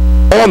was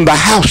on the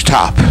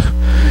housetop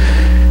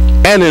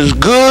and his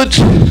goods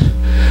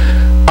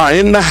are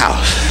in the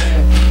house,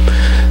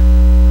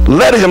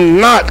 let him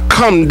not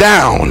come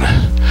down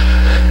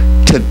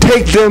to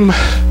take them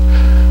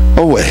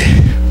away.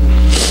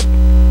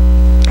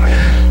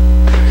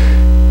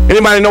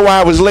 Anybody know why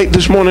I was late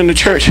this morning to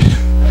church?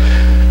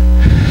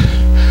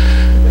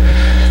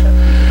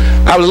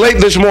 I was late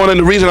this morning.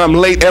 The reason I'm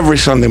late every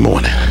Sunday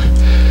morning,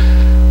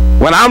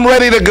 when I'm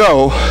ready to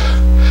go,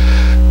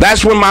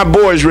 that's when my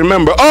boys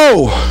remember,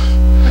 oh,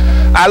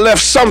 I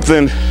left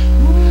something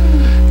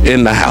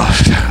in the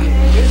house.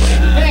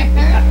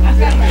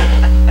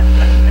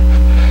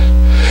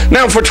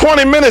 Now for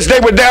 20 minutes they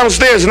were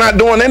downstairs not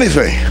doing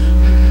anything.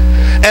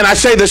 And I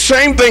say the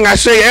same thing I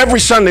say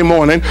every Sunday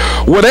morning.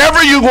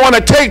 Whatever you want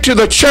to take to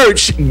the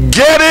church,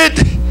 get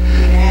it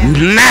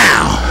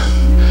now.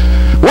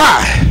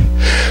 Why?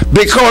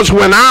 Because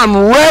when I'm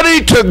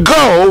ready to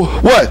go,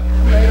 what?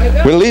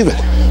 We're leaving.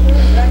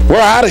 We're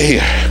out of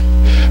here.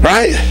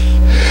 Right?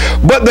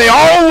 But they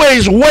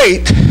always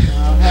wait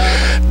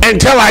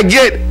until I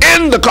get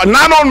in the car.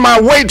 Not on my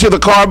way to the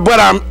car, but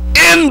I'm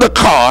in the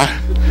car.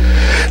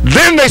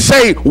 Then they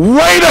say,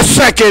 wait a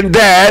second,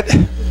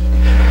 Dad.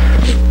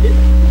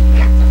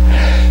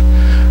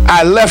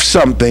 I left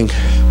something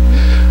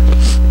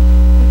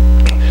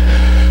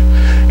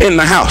in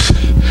the house.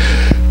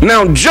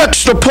 Now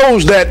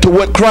juxtapose that to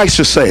what Christ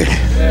is saying.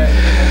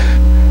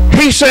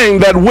 He's saying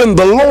that when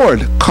the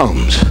Lord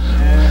comes,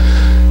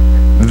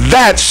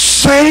 that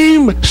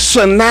same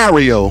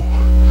scenario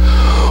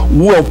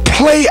will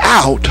play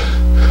out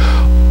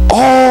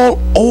all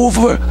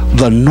over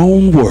the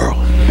known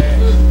world.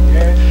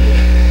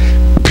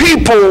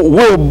 People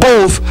will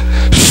both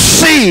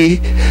see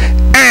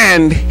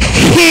and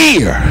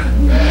hear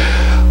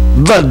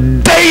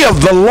the day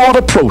of the Lord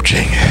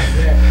approaching.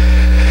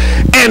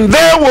 And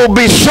there will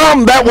be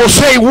some that will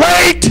say,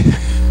 wait,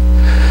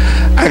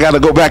 I got to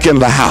go back in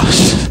the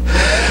house.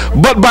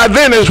 But by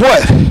then it's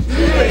what?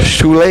 It's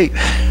too late.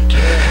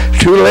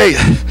 Too late.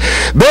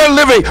 They're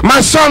living,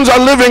 my sons are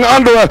living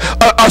under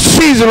a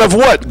season of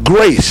what?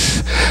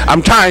 Grace.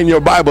 I'm tying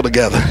your Bible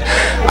together.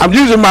 I'm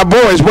using my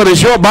boys, but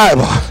it's your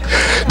Bible.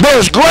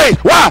 There's grace.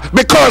 Why?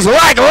 Because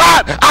like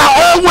Lot,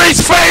 I always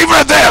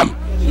favor them.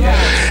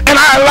 And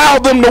I allow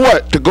them to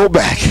what? To go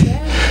back.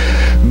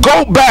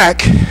 Go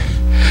back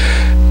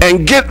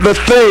and get the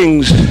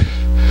things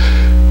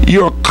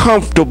you're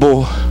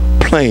comfortable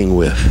playing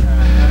with.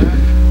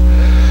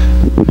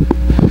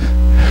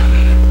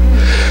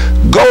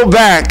 Go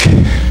back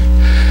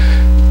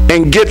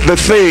and get the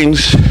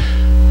things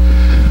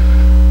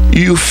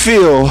you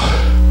feel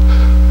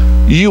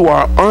you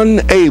are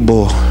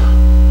unable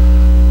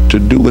to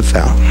do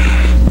without.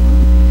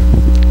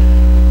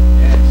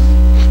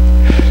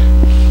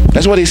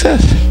 That's what he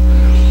says.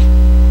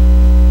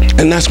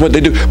 And that's what they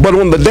do. But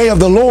on the day of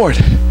the Lord,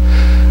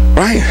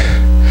 right?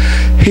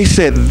 He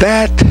said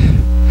that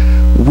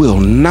will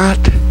not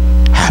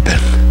happen.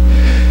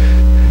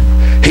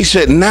 He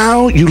said,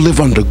 now you live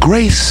under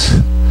grace.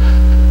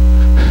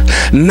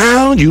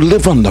 Now you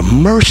live under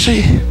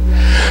mercy.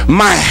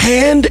 My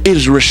hand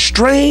is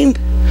restrained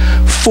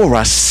for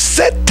a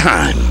set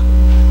time.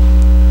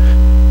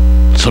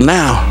 So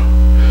now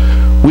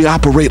we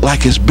operate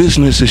like it's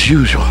business as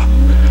usual.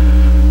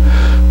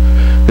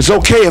 It's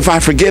okay if I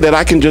forget it.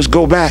 I can just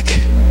go back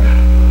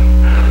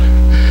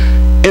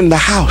in the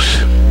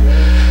house.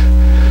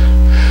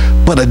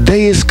 But a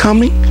day is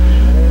coming,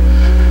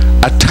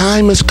 a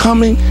time is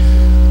coming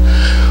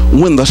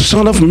when the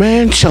Son of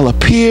Man shall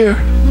appear,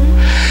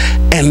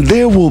 and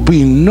there will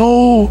be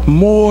no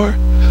more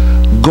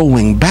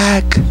going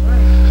back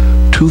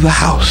to the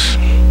house.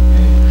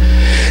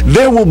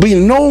 There will be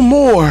no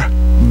more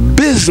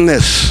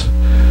business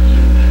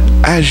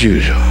as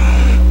usual.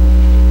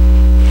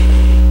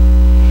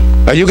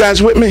 Are you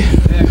guys with me?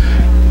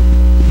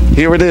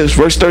 Here it is,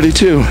 verse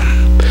 32.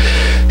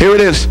 Here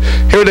it is.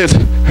 Here it is.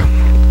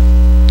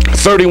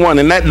 31.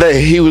 In that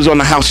day he was on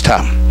the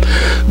housetop,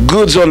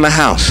 goods on the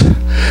house.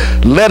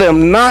 Let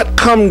him not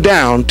come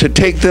down to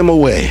take them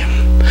away.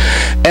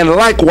 And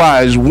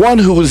likewise, one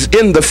who is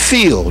in the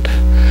field,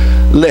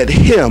 let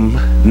him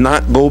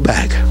not go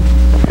back.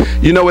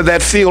 You know what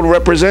that field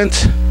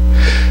represents?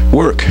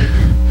 Work.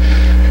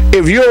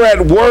 If you're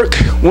at work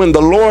when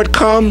the Lord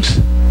comes,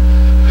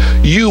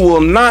 you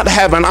will not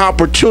have an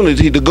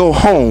opportunity to go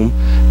home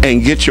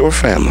and get your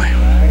family.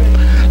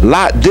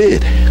 Lot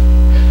did.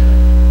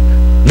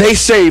 They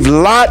saved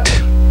Lot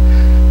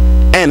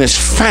and his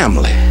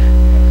family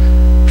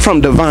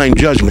from divine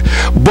judgment.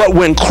 But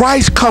when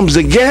Christ comes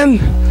again,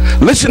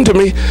 listen to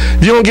me,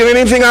 if you don't get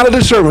anything out of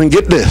the sermon,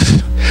 get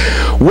this.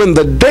 When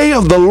the day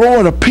of the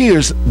Lord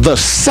appears the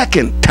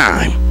second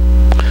time,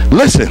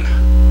 listen,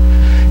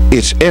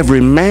 it's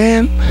every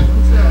man,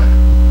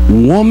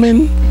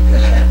 woman,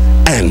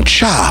 and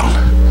child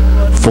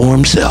for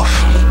himself.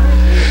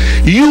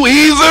 You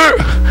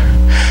either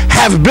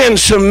have been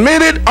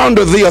submitted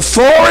under the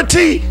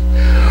authority,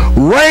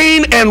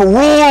 reign, and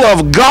rule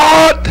of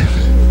God,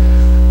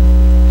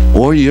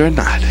 or you're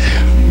not.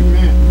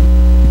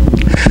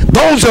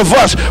 Those of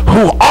us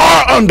who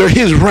are under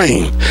his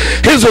reign,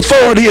 his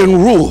authority and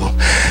rule,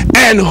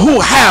 and who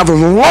have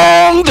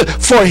longed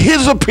for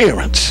his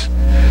appearance,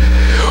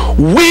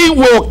 we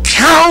will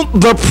count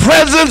the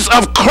presence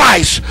of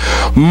Christ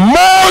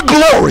more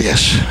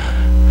glorious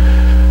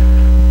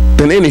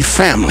than any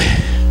family,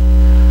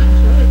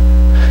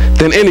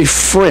 than any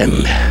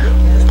friend,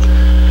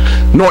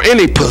 nor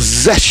any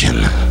possession.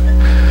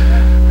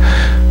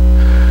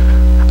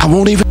 I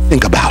won't even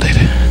think about it.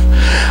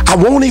 I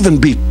won't even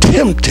be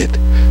tempted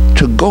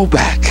to go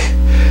back.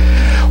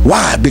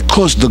 Why?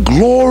 Because the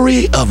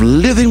glory of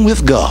living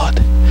with God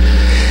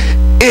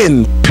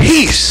in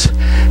peace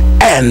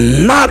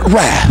and not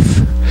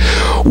wrath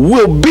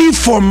will be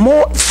for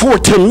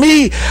to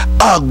me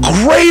a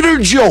greater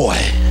joy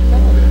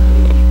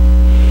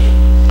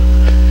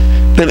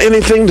than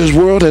anything this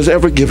world has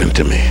ever given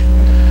to me.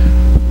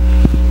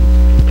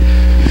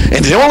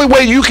 And the only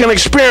way you can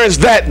experience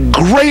that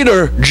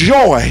greater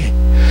joy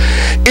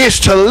is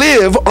to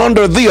live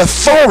under the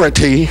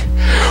authority,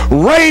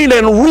 reign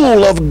and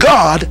rule of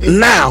God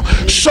now,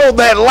 so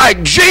that,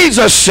 like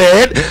Jesus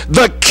said,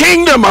 the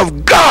kingdom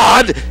of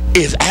God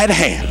is at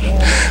hand.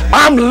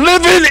 I'm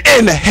living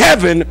in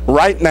heaven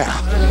right now.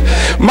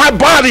 My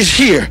body's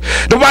here.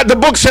 The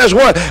book says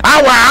what?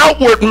 Our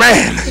outward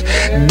man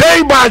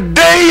day by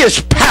day is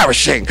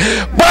perishing,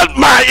 but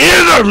my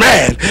inner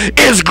man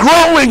is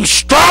growing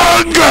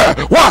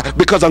stronger. Why?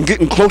 Because I'm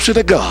getting closer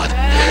to God.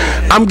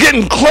 I'm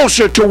getting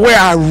closer to where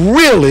I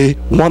really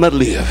want to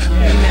live.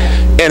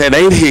 And it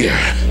ain't here.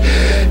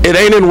 It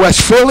ain't in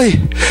West Philly.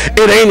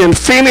 It ain't in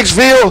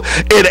Phoenixville.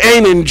 It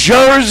ain't in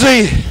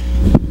Jersey.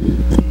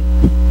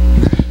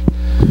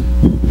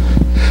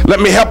 Let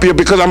me help you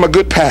because I'm a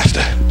good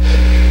pastor.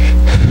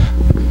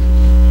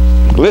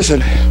 Listen,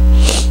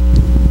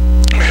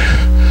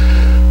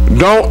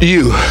 don't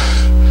you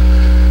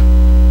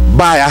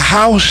buy a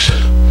house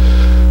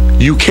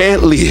you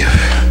can't live.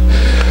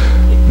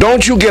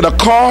 Don't you get a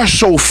car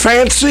so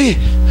fancy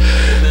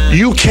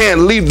you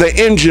can't leave the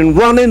engine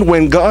running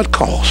when God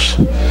calls.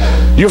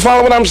 You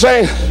follow what I'm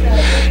saying?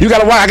 You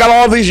got to, I got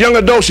all these young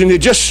adults and you're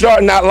just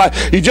starting out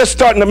life. You're just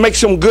starting to make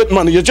some good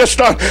money. You're just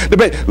starting to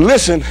make,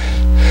 listen,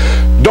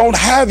 don't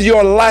have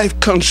your life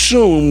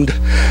consumed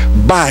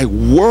by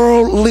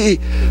worldly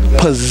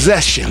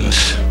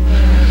possessions.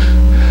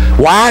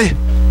 Why?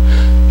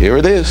 Here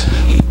it is.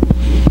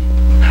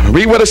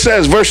 Read what it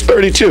says, verse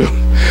 32.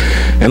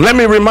 And let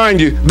me remind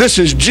you, this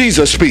is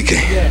Jesus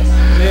speaking.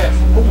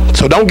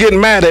 So don't get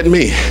mad at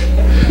me.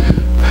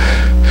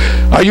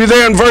 Are you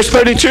there in verse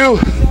 32?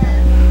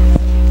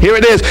 Here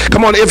it is.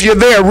 Come on, if you're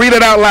there, read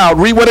it out loud.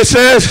 Read what it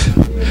says.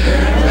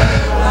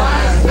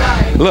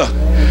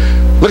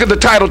 Look at the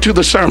title to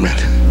the sermon.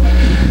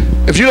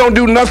 If you don't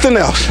do nothing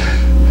else,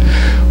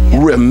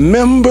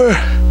 remember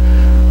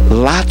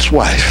Lot's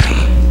wife.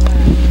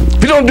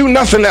 If you don't do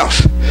nothing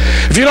else,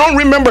 if you don't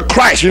remember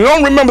Christ, you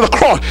don't remember the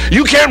cross,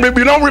 you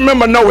don't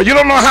remember Noah, you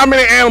don't know how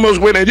many animals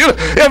went in,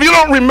 if you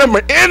don't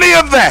remember any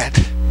of that,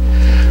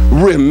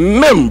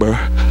 remember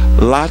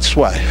Lot's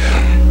wife.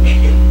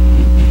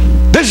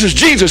 This is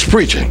Jesus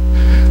preaching.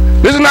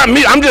 This is not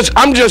me. I'm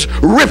just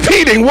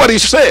repeating what he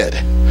said.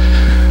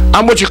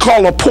 I'm what you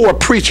call a poor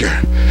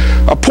preacher.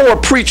 A poor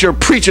preacher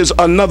preaches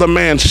another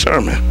man's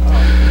sermon.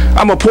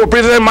 I'm a poor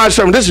preacher. This is my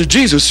sermon. This is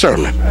Jesus'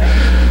 sermon.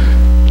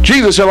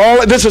 Jesus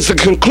said, this is the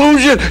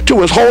conclusion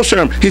to his whole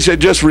sermon. He said,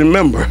 just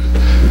remember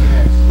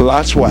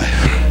Lot's wife.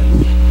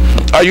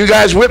 Are you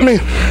guys with me?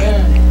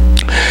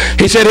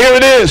 He said, here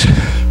it is.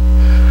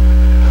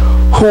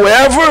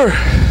 Whoever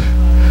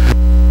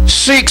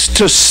seeks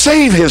to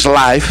save his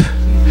life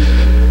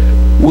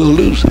will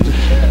lose it.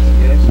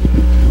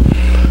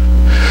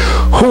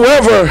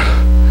 Whoever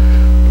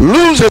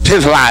loses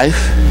his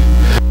life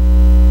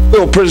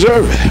will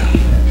preserve it.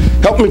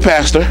 Help me,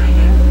 Pastor.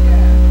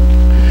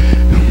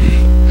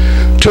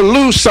 To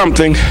lose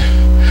something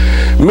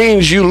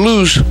means you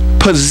lose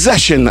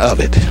possession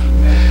of it.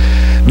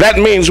 That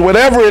means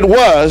whatever it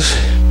was,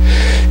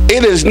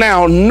 it is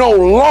now no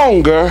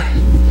longer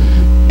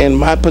in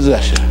my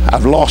possession.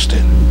 I've lost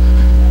it.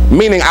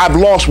 Meaning I've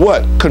lost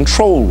what?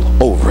 Control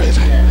over it.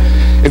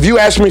 If you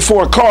ask me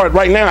for a card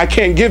right now, I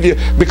can't give you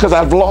because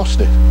I've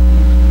lost it.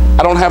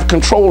 I don't have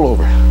control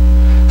over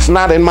it. It's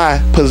not in my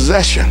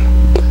possession.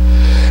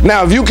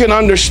 Now, if you can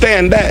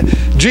understand that,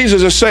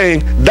 Jesus is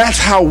saying that's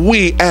how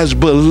we as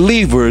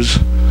believers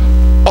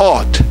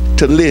ought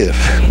to live.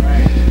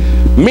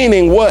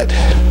 Meaning what?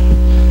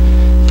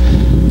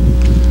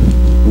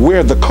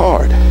 We're the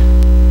card.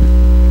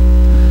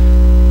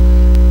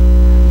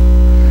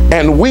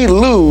 And we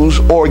lose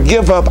or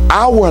give up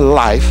our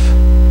life,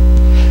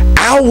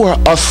 our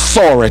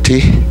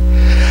authority,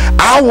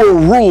 our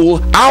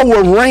rule,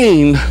 our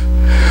reign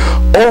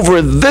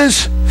over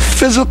this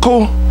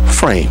physical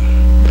frame.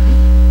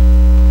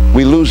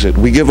 We lose it.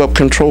 We give up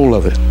control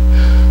of it,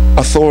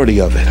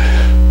 authority of it.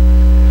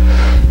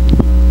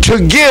 To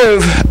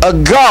give a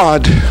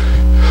God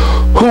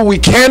who we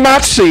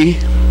cannot see,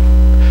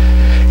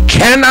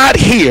 cannot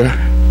hear,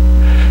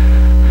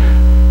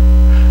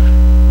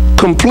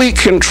 complete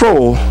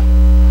control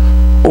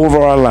over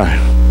our life.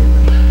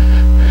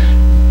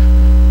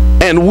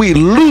 And we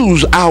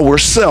lose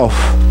ourselves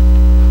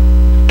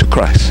to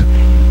Christ.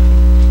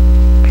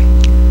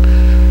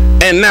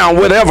 And now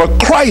whatever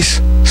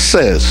Christ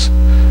says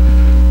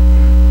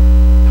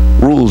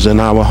rules in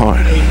our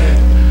heart.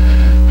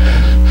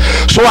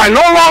 So I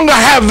no longer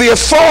have the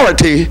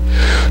authority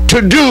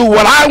to do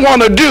what I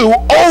want to do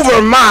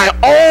over my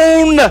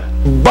own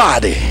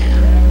body.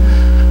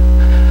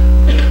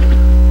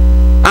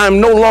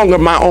 I'm no longer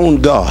my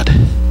own God,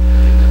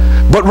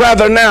 but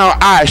rather now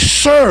I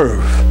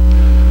serve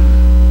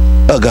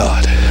a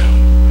God.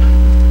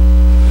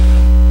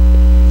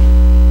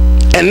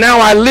 And now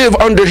I live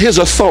under his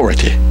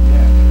authority,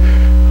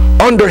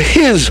 under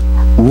his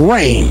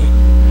reign,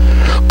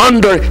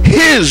 under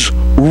his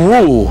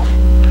rule.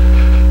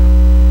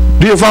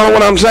 Do you follow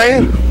what I'm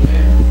saying?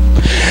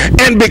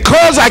 And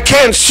because I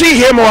can't see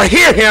him or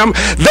hear him,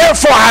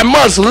 therefore I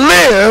must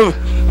live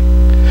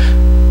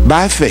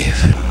by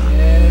faith.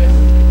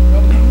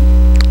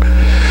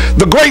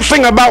 The great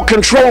thing about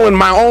controlling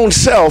my own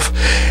self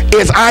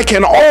is I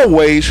can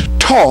always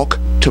talk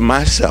to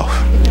myself.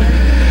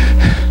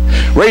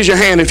 Raise your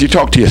hand if you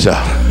talk to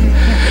yourself.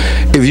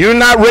 If you're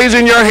not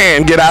raising your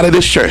hand, get out of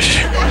this church.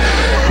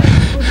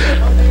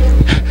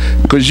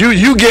 Because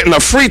you getting a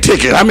free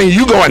ticket. I mean,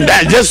 you going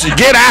down. Just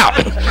get out.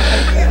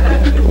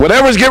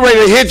 Whatever's getting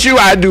ready to hit you,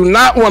 I do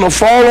not want to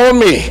fall on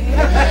me.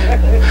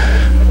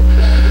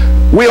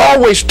 We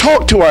always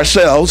talk to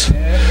ourselves.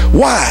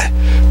 Why?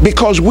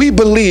 Because we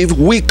believe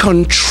we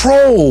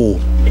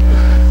control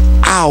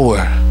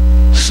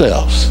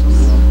ourselves.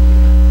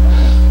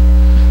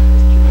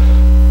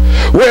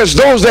 Whereas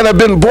those that have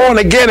been born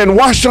again and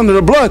washed under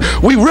the blood,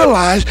 we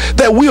realize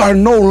that we are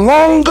no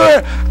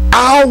longer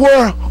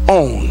our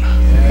own.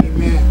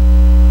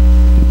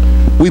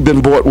 We've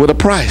been bought with a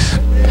price.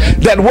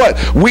 That what?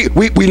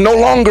 We no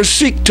longer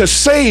seek to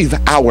save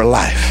our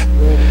life,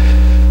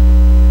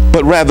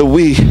 but rather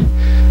we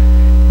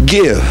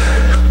give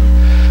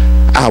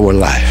our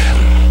life.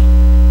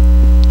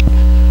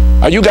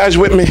 Are you guys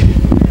with me?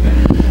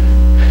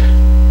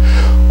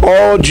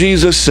 All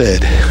Jesus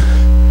said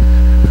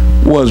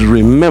was,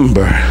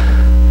 remember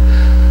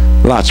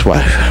Lot's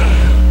wife.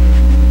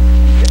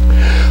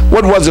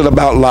 What was it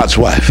about Lot's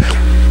wife?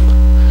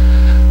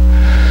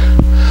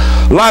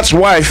 Lot's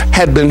wife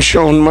had been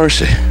shown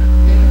mercy.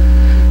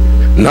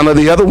 None of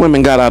the other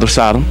women got out of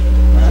Sodom.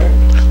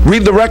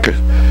 Read the record.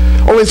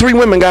 Only 3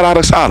 women got out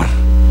of Sodom.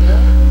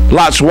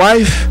 Lot's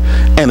wife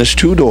and his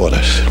 2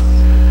 daughters.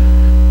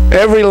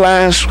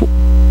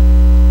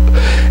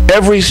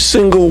 Every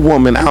single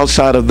woman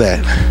outside of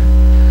that,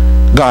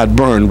 God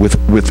burned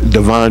with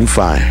divine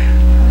fire.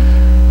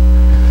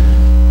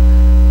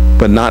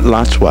 But not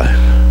Lot's wife.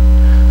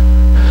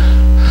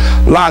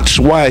 Lot's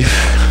wife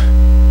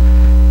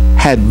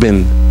had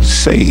been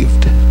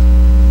saved.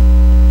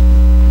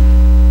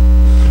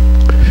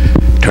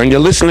 Turn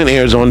your listening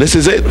ears on. This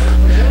is it.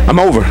 I'm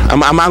over.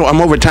 I'm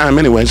over time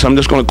anyway, so I'm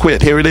just going to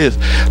quit. Here it is.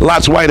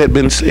 Lot's wife had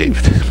been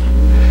saved.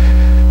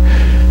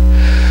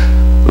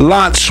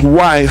 Lot's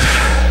wife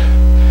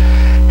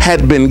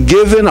had been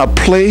given a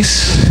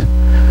place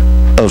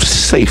of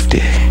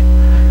safety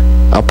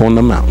up on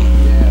the mountain.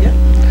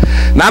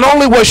 Not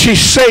only was she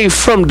saved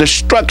from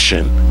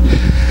destruction,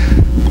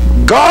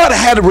 God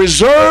had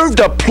reserved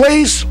a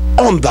place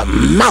on the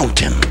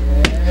mountain.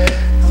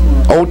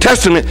 Old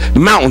Testament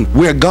mountain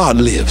where God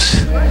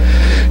lives.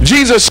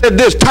 Jesus said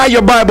this, tie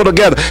your Bible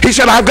together. He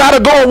said, I've got to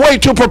go away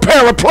to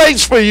prepare a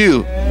place for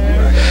you.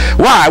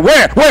 Why?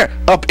 Where?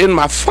 Up in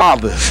my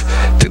Father's.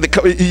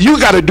 You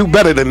got to do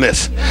better than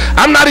this.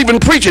 I'm not even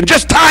preaching.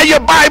 Just tie your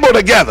Bible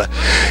together.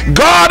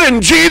 God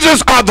and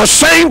Jesus are the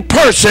same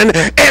person,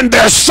 and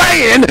they're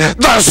saying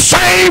the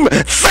same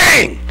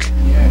thing.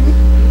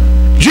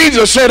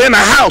 Jesus said in a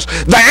house,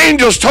 the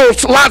angels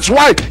told Lot's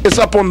wife, it's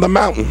up on the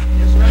mountain.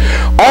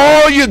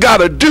 All you got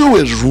to do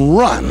is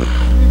run.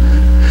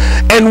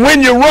 And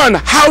when you run,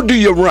 how do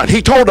you run?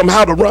 He told them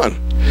how to run.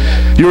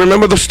 You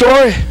remember the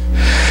story?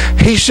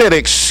 He said,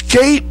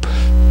 escape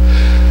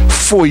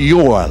for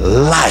your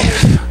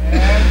life.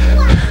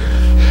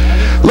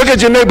 Look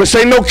at your neighbor,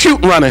 say, no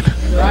cute running.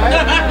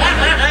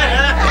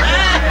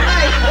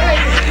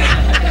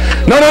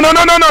 No.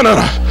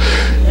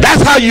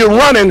 That's how you're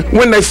running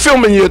when they're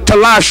filming you to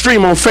live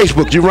stream on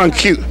Facebook. You run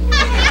cute.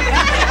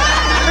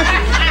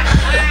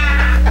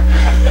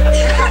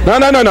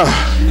 No.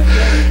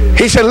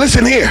 He said,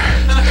 listen here.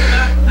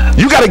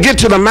 You got to get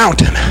to the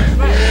mountain.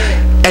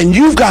 And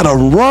you've got to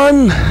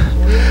run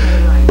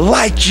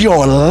like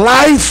your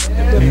life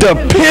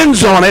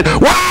depends on it.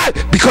 Why?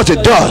 Because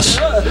it does.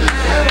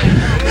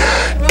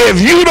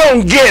 If you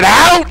don't get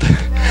out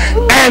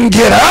and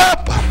get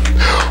up,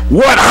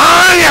 what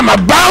I am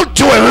about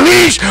to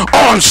unleash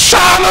on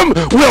Sodom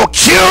will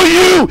kill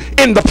you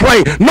in the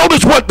plain.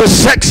 Notice what the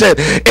text said.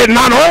 It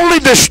not only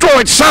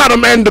destroyed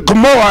Sodom and the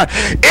Gomorrah,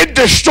 it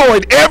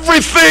destroyed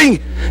everything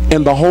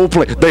in the whole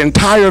place, the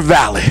entire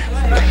valley.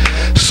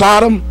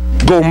 Sodom,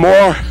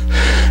 Gomorrah,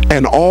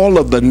 and all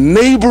of the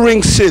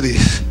neighboring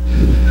cities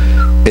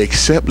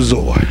except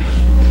Zoar.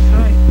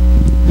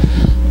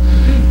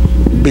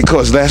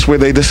 Because that's where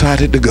they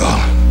decided to go.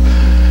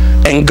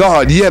 And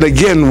God yet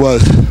again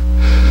was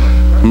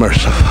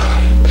merciful.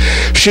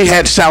 She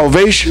had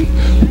salvation.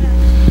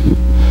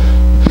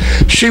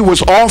 She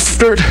was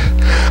offered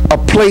a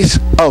place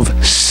of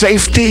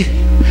safety.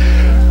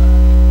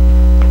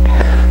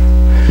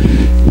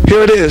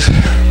 Here it is.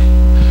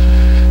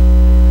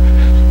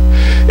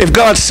 If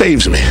God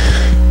saves me,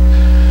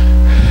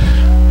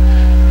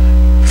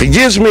 if he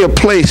gives me a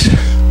place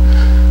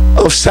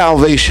of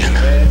salvation,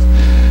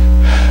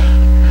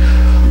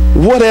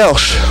 what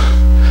else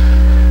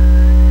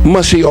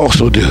must he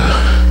also do?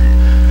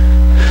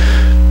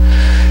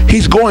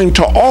 He's going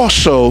to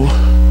also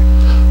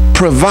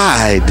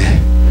provide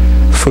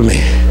for me.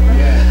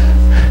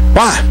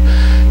 Why?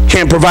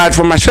 Can't provide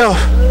for myself.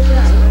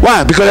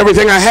 Why? Because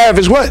everything I have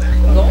is what?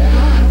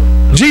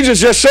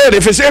 Jesus just said,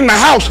 if it's in the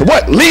house,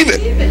 what? Leave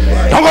it.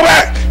 Don't go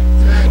back.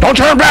 Don't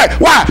turn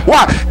back. Why?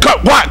 Why?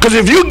 Why? Because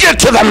if you get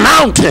to the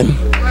mountain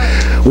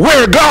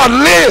where God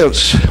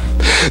lives,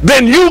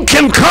 then you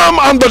can come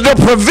under the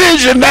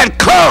provision that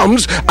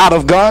comes out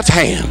of God's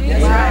hand.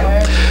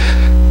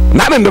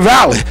 Not in the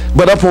valley,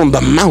 but up on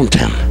the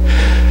mountain.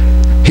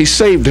 He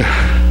saved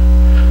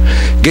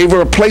her, gave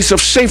her a place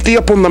of safety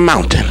up on the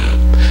mountain.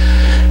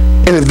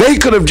 And if they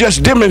could have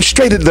just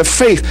demonstrated the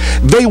faith,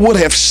 they would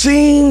have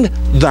seen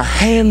the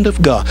hand of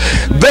God.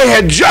 They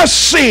had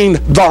just seen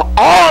the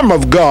arm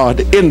of God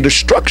in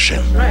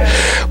destruction.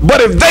 But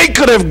if they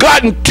could have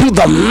gotten to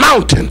the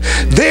mountain,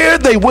 there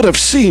they would have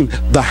seen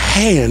the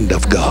hand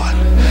of God.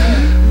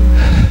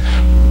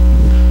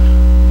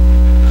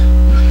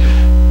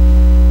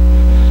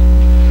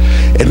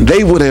 And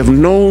they would have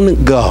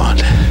known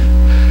God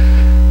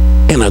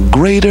in a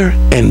greater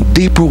and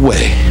deeper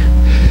way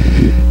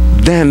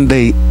than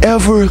they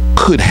ever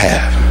could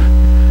have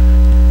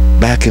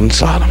back in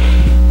Sodom.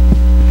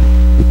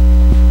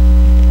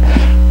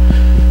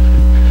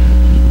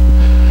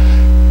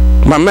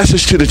 My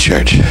message to the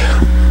church,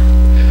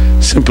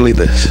 simply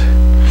this: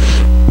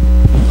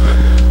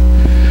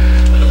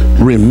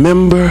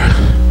 remember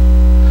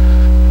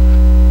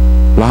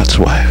Lot's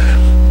wife.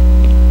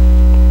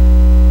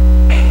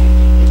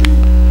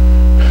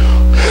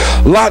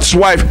 Lot's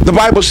wife, the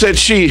Bible said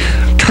she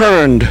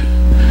turned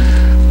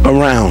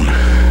around.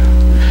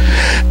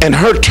 And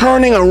her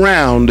turning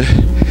around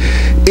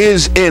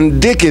is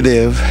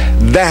indicative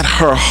that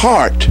her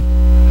heart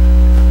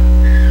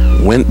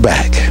went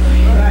back.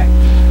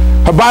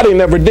 Her body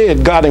never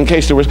did, God, in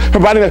case there was, her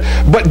body never,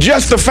 but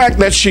just the fact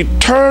that she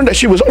turned, that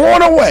she was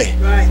on her way.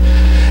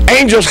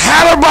 Angels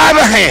had her by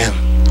the hand.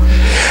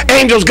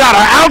 Angels got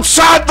her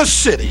outside the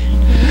city.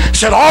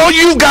 Said, all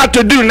you've got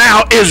to do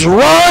now is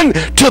run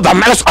to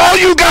the, that's all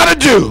you got to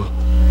do.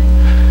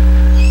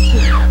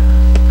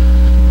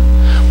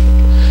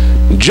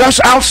 Just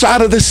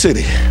outside of the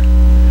city,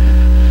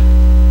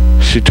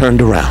 she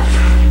turned around.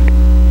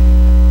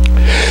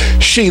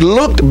 She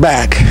looked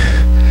back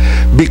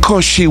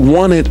because she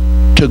wanted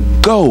to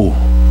go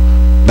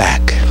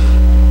back.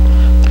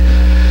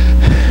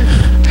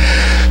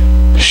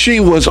 She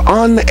was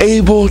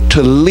unable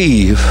to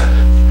leave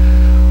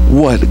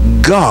what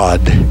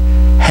God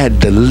had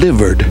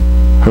delivered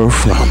her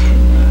from.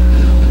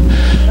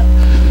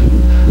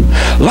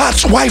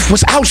 Lot's wife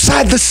was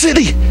outside the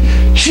city.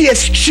 She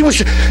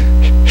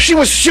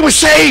was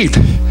saved.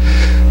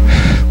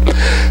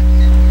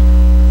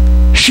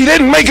 She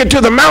didn't make it to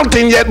the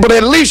mountain yet, but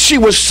at least she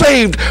was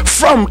saved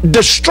from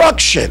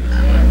destruction.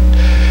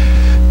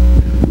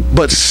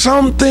 But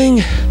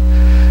something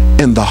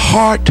in the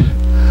heart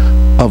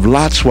of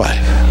Lot's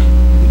wife,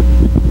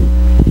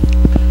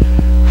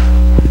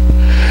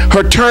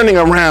 her turning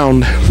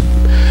around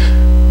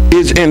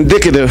is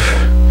indicative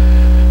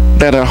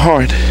that her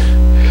heart,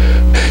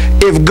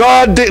 if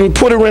God didn't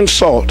put her in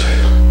salt,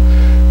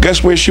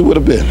 guess where she would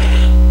have been?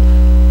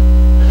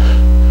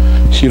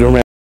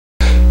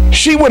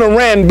 She would have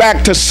ran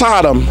back to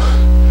Sodom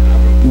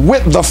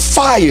with the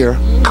fire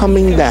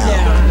coming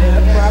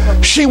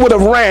down. She would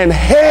have ran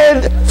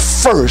head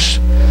first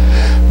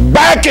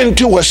back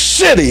into a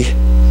city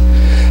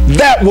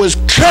that was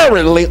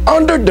currently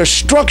under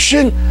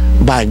destruction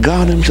by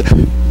God himself.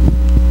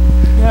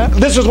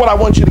 This is what I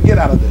want you to get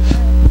out of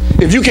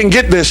this. If you can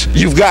get this,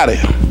 you've got it.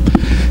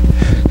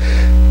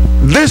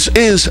 This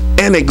is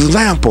an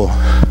example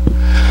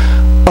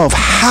of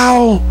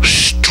how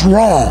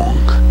strong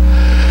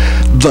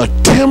the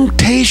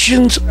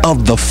temptations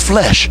of the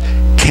flesh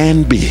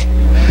can be.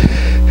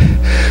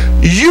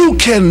 You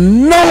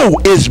can know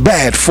it's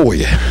bad for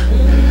you.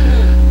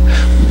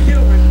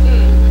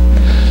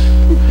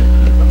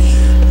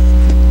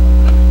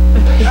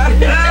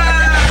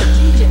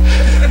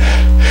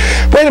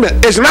 Wait a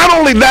minute. It's not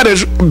only that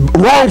it's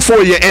wrong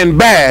for you and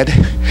bad,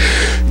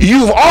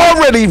 you've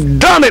already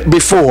done it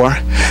before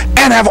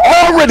and have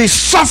already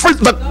suffered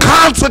the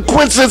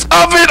consequences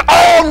of it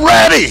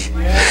already.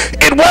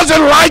 It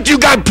wasn't like you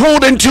got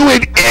pulled into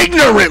it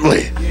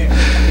ignorantly.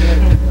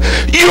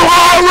 You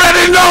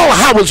already know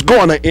how it's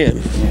going to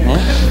end.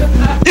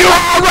 You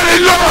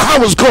already know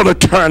how it's going to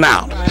turn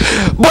out.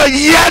 But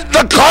yet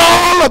the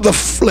call of the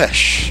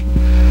flesh.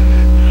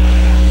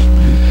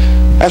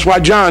 That's why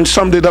John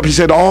summed it up. He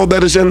said, all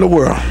that is in the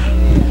world.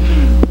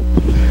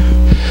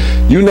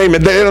 You name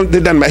it, it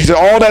doesn't matter. He said,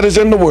 all that is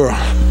in the world.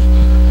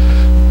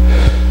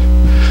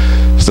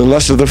 It's the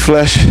lust of the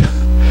flesh,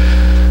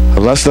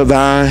 the lust of the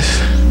eyes,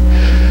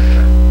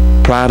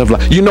 pride of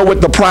life. You know what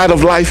the pride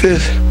of life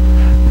is?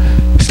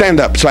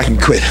 Stand up so I can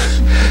quit.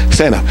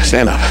 Stand up,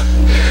 stand up.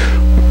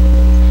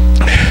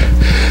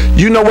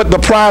 You know what the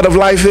pride of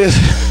life is?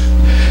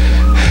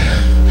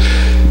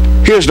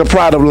 Here's the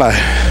pride of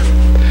life.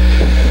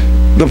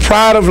 The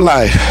pride of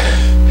life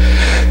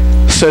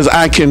says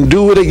I can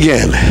do it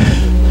again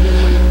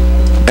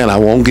and I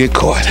won't get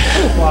caught.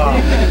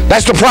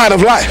 That's the pride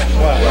of life.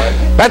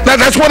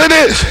 That's what it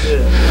is.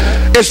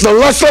 It's the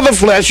lust of the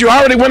flesh. You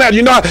already went out.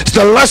 You know it's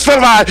the lust of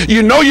the eye.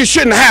 You know you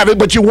shouldn't have it,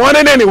 but you want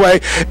it anyway.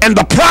 And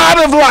the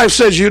pride of life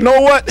says, you know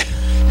what?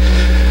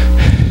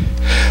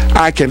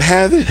 I can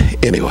have it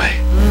anyway.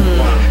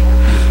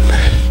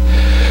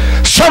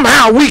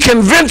 Somehow we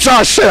convince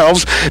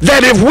ourselves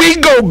that if we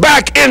go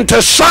back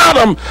into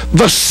Sodom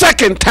the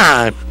second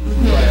time,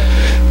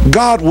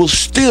 God will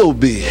still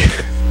be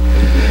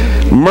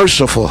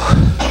merciful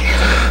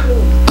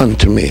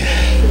unto me.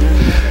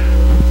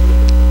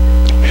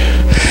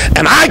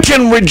 And I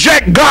can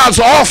reject God's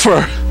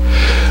offer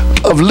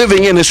of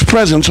living in his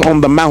presence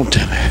on the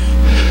mountain.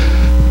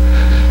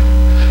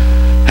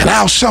 And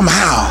I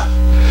somehow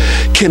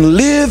can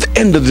live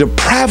in the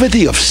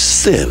depravity of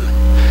sin,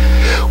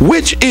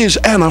 which is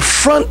an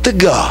affront to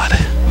God,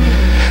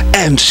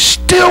 and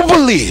still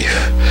believe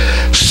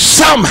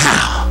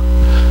somehow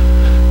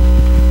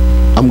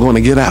I'm going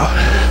to get out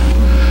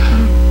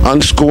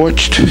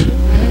unscorched,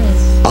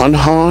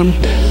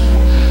 unharmed.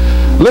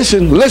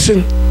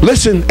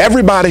 Listen,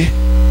 everybody.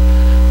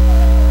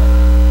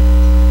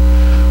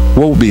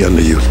 Woe be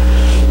unto you.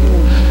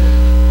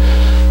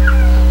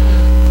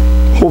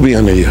 Woe be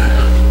unto you.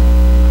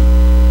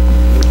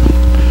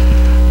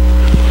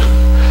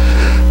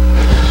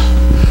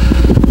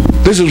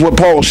 This is what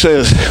Paul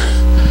says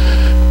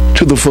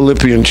to the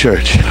Philippian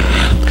church.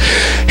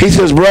 He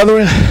says,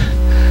 brethren,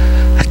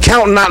 I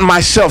count not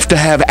myself to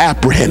have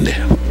apprehended.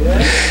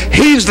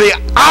 He's the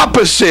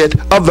opposite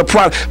of the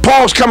pride.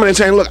 Paul's coming and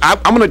saying, look,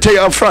 I'm going to tell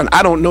you up front,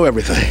 I don't know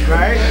everything.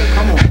 Right?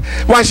 Come on.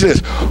 Watch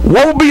this.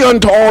 Woe be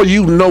unto all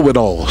you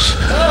know-it-alls.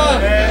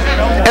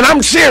 And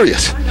I'm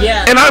serious.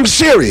 Yeah. And I'm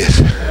serious.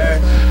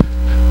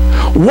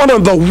 One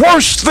of the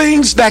worst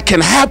things that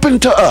can happen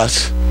to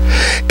us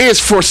is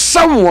for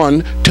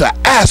someone to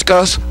ask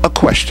us a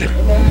question.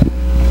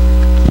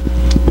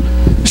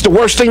 It's the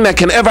worst thing that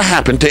can ever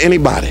happen to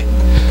anybody.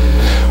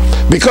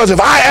 Because if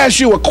I ask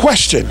you a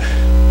question,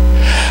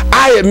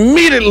 I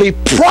immediately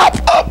prop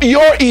up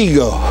your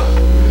ego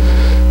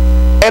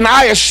and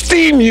I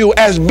esteem you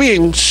as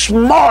being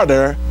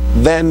smarter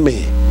than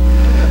me.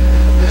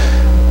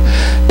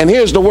 And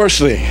here's the worst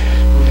thing.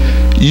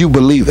 You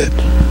believe it.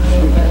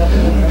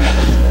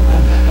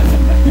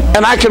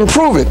 And I can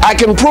prove it. I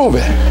can prove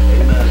it.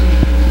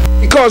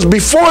 Because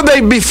before they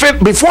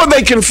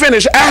can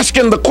finish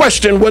asking the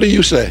question, what do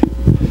you say?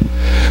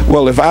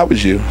 Well, if I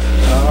was you.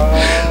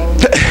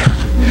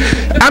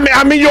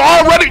 I mean,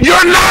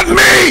 you're not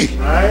me.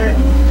 Right?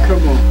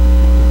 Come on.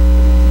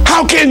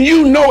 How can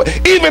you know?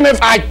 Even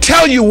if I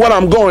tell you what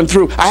I'm going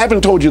through, I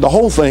haven't told you the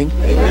whole thing.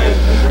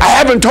 I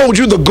haven't told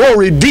you the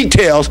gory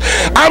details.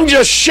 I'm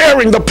just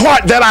sharing the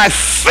part that I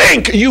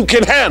think you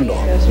can handle.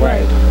 That's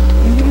right.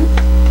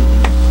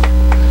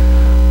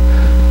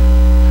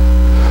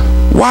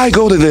 Why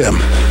go to them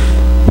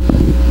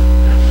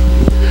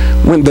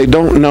when they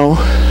don't know?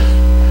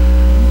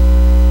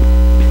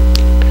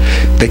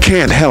 They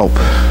can't help.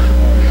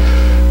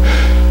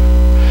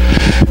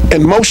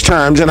 And most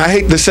times, and I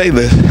hate to say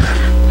this,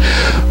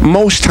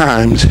 most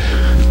times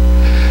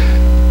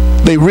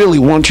they really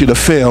want you to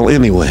fail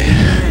anyway.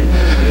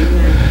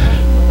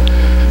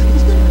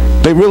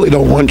 They really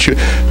don't want you.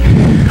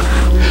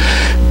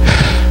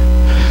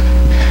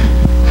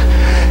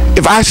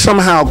 If I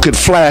somehow could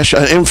flash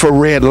an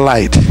infrared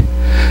light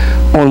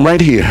on right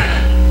here,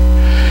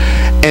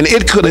 and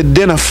it could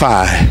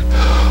identify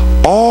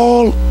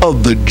all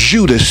of the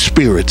Judas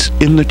spirits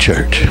in the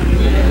church.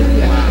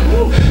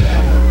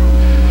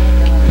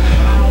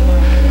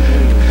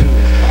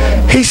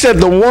 He said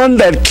the one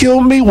that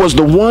killed me was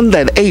the one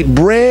that ate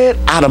bread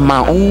out of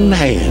my own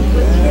hand.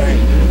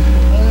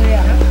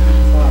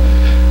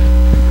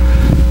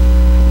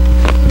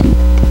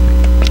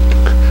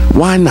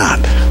 Why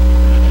not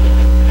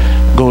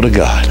go to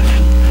God?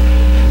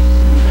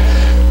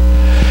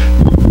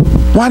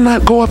 Why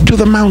not go up to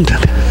the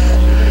mountain?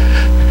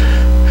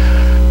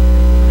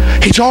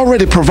 He's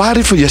already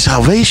provided for your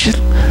salvation.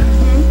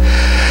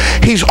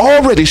 He's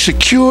already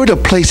secured a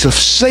place of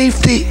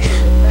safety.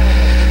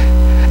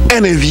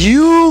 And if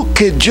you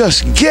could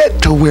just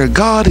get to where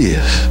God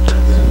is,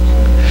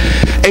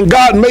 and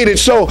God made it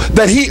so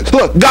that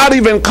God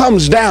even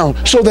comes down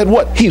so that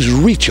what? He's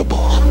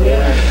reachable.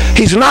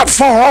 He's not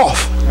far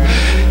off.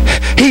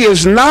 He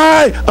is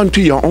nigh unto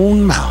your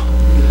own mouth.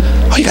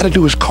 All you got to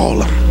do is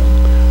call him.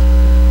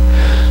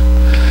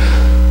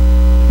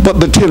 But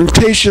the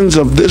temptations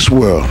of this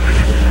world,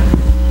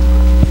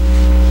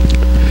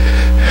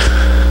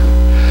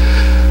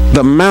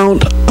 the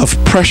amount of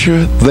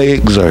pressure they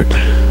exert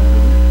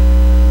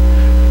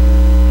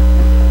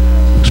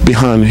is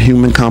beyond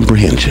human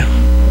comprehension.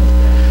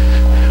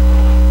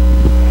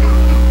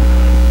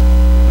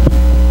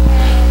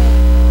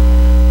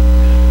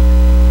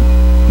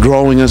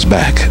 Drawing us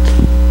back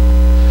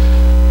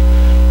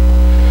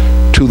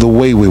to the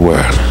way we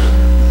were,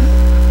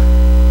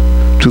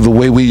 to the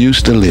way we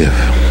used to live.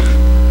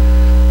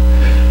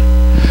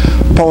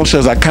 Paul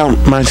says, I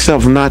count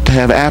myself not to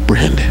have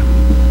apprehended.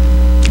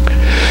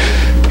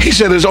 He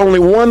said, there's only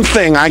one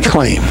thing I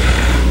claim,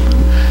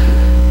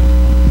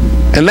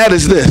 and that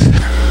is this: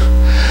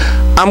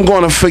 I'm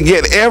going to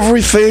forget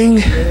everything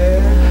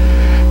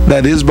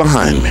that is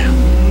behind me.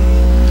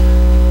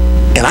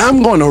 And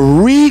I'm going to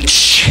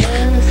reach.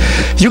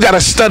 You got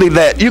to study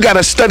that. You got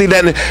to study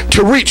that.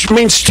 To reach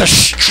means to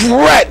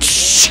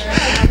stretch.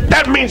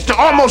 That means to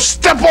almost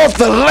step off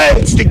the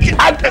ledge. To get,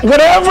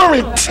 whatever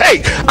it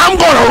takes, I'm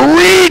going to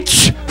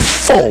reach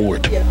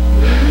forward.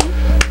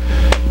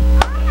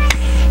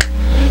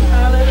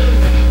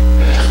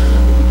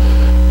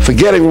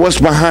 Forgetting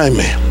what's behind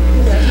me.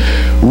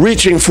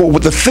 Reaching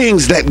forward the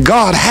things that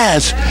God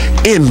has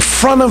in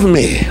front of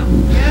me.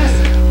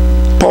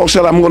 Paul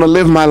said, I'm going to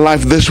live my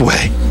life this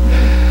way.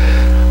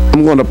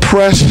 I'm going to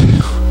press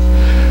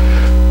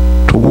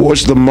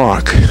towards the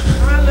mark.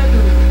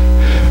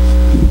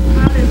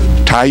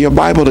 Tie your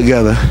Bible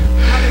together.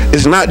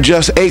 It's not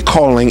just a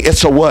calling,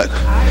 it's a what?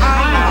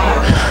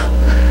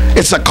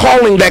 It's a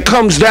calling that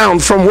comes down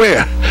from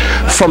where?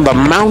 From the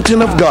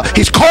mountain of God.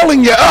 He's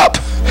calling you up.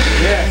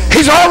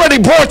 He's already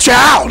brought you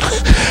out.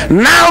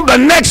 Now the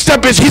next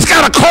step is he's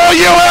got to call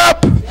you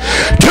up to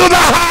the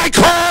high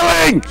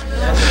calling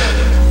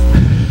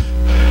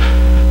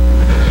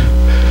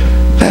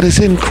that is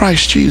in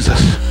Christ Jesus,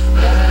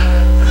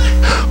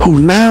 who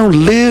now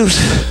lives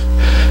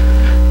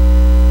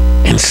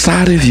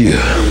inside of you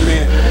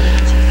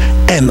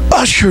and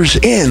ushers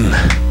in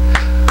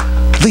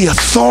the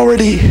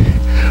authority,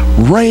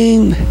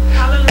 reign,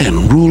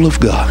 and rule of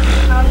God.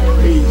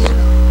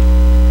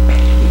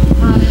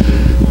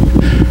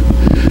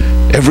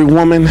 Every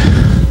woman,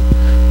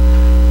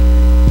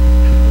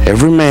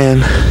 every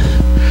man,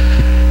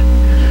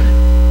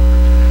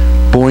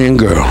 boy and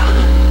girl,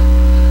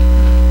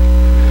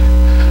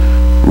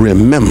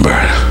 remember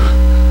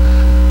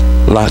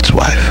Lot's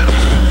wife.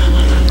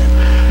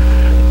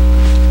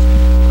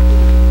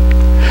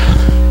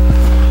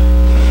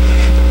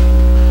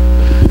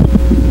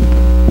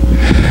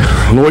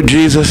 Lord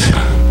Jesus,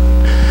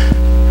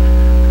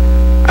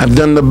 I've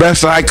done the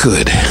best I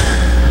could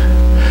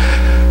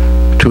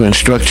to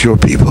instruct your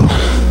people.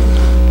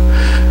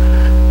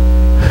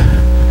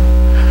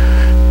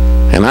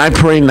 And I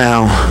pray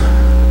now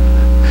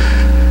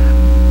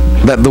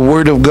that the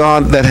word of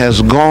God that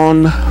has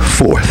gone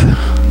forth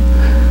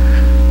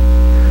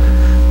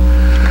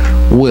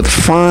would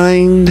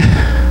find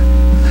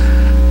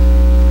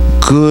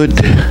good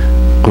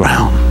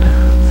ground.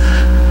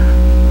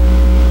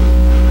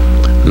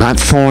 Not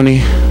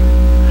thorny,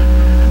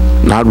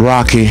 not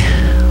rocky,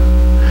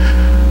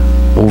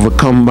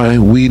 overcome by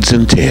weeds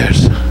and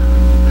tares,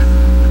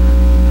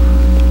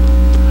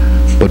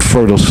 but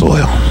fertile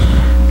soil.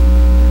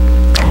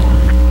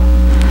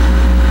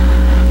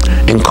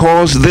 And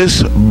cause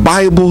this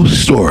Bible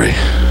story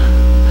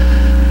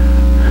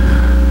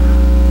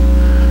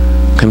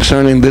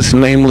concerning this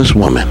nameless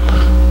woman,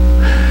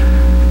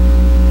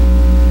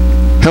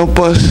 help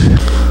us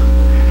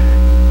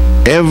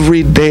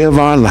every day of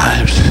our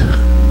lives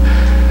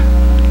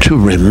to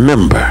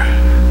remember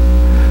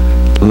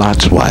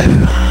Lot's wife.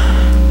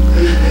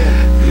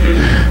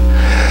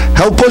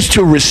 Help us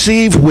to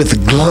receive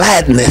with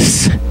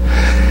gladness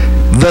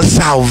the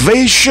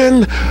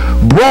salvation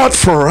brought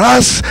for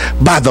us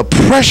by the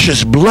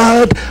precious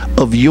blood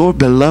of your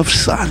beloved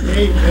Son.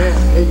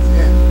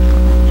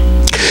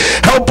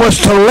 Help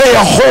us to lay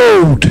a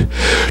hold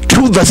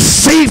to the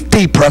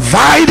safety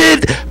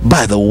provided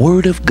by the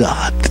Word of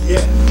God.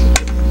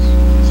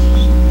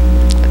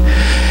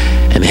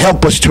 And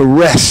help us to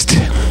rest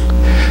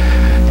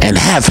and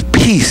have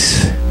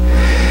peace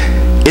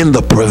in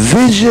the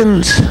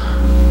provisions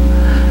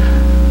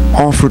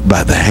offered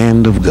by the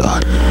hand of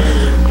God.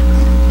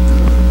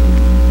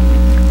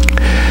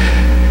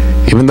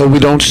 Even though we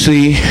don't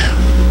see,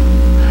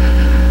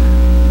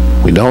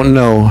 we don't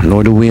know,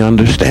 nor do we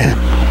understand,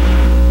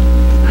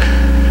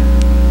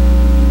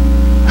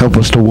 help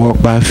us to walk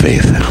by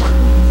faith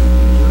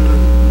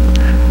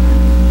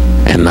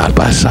and not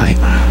by sight.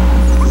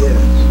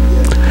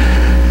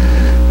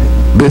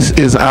 This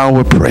is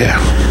our prayer.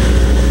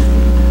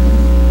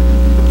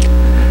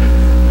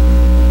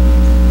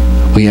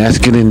 We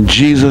ask it in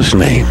Jesus'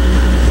 name,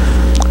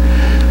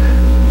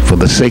 for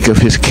the sake of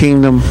his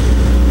kingdom,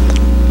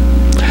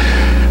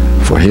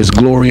 for his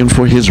glory, and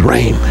for his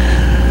reign.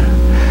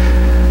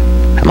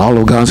 And all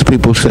of God's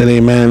people said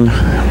amen.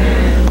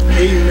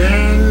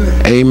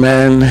 Amen.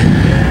 Amen.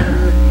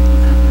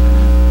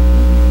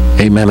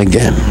 Amen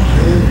again.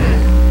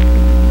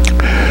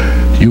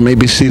 You may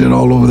be seated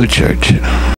all over the church.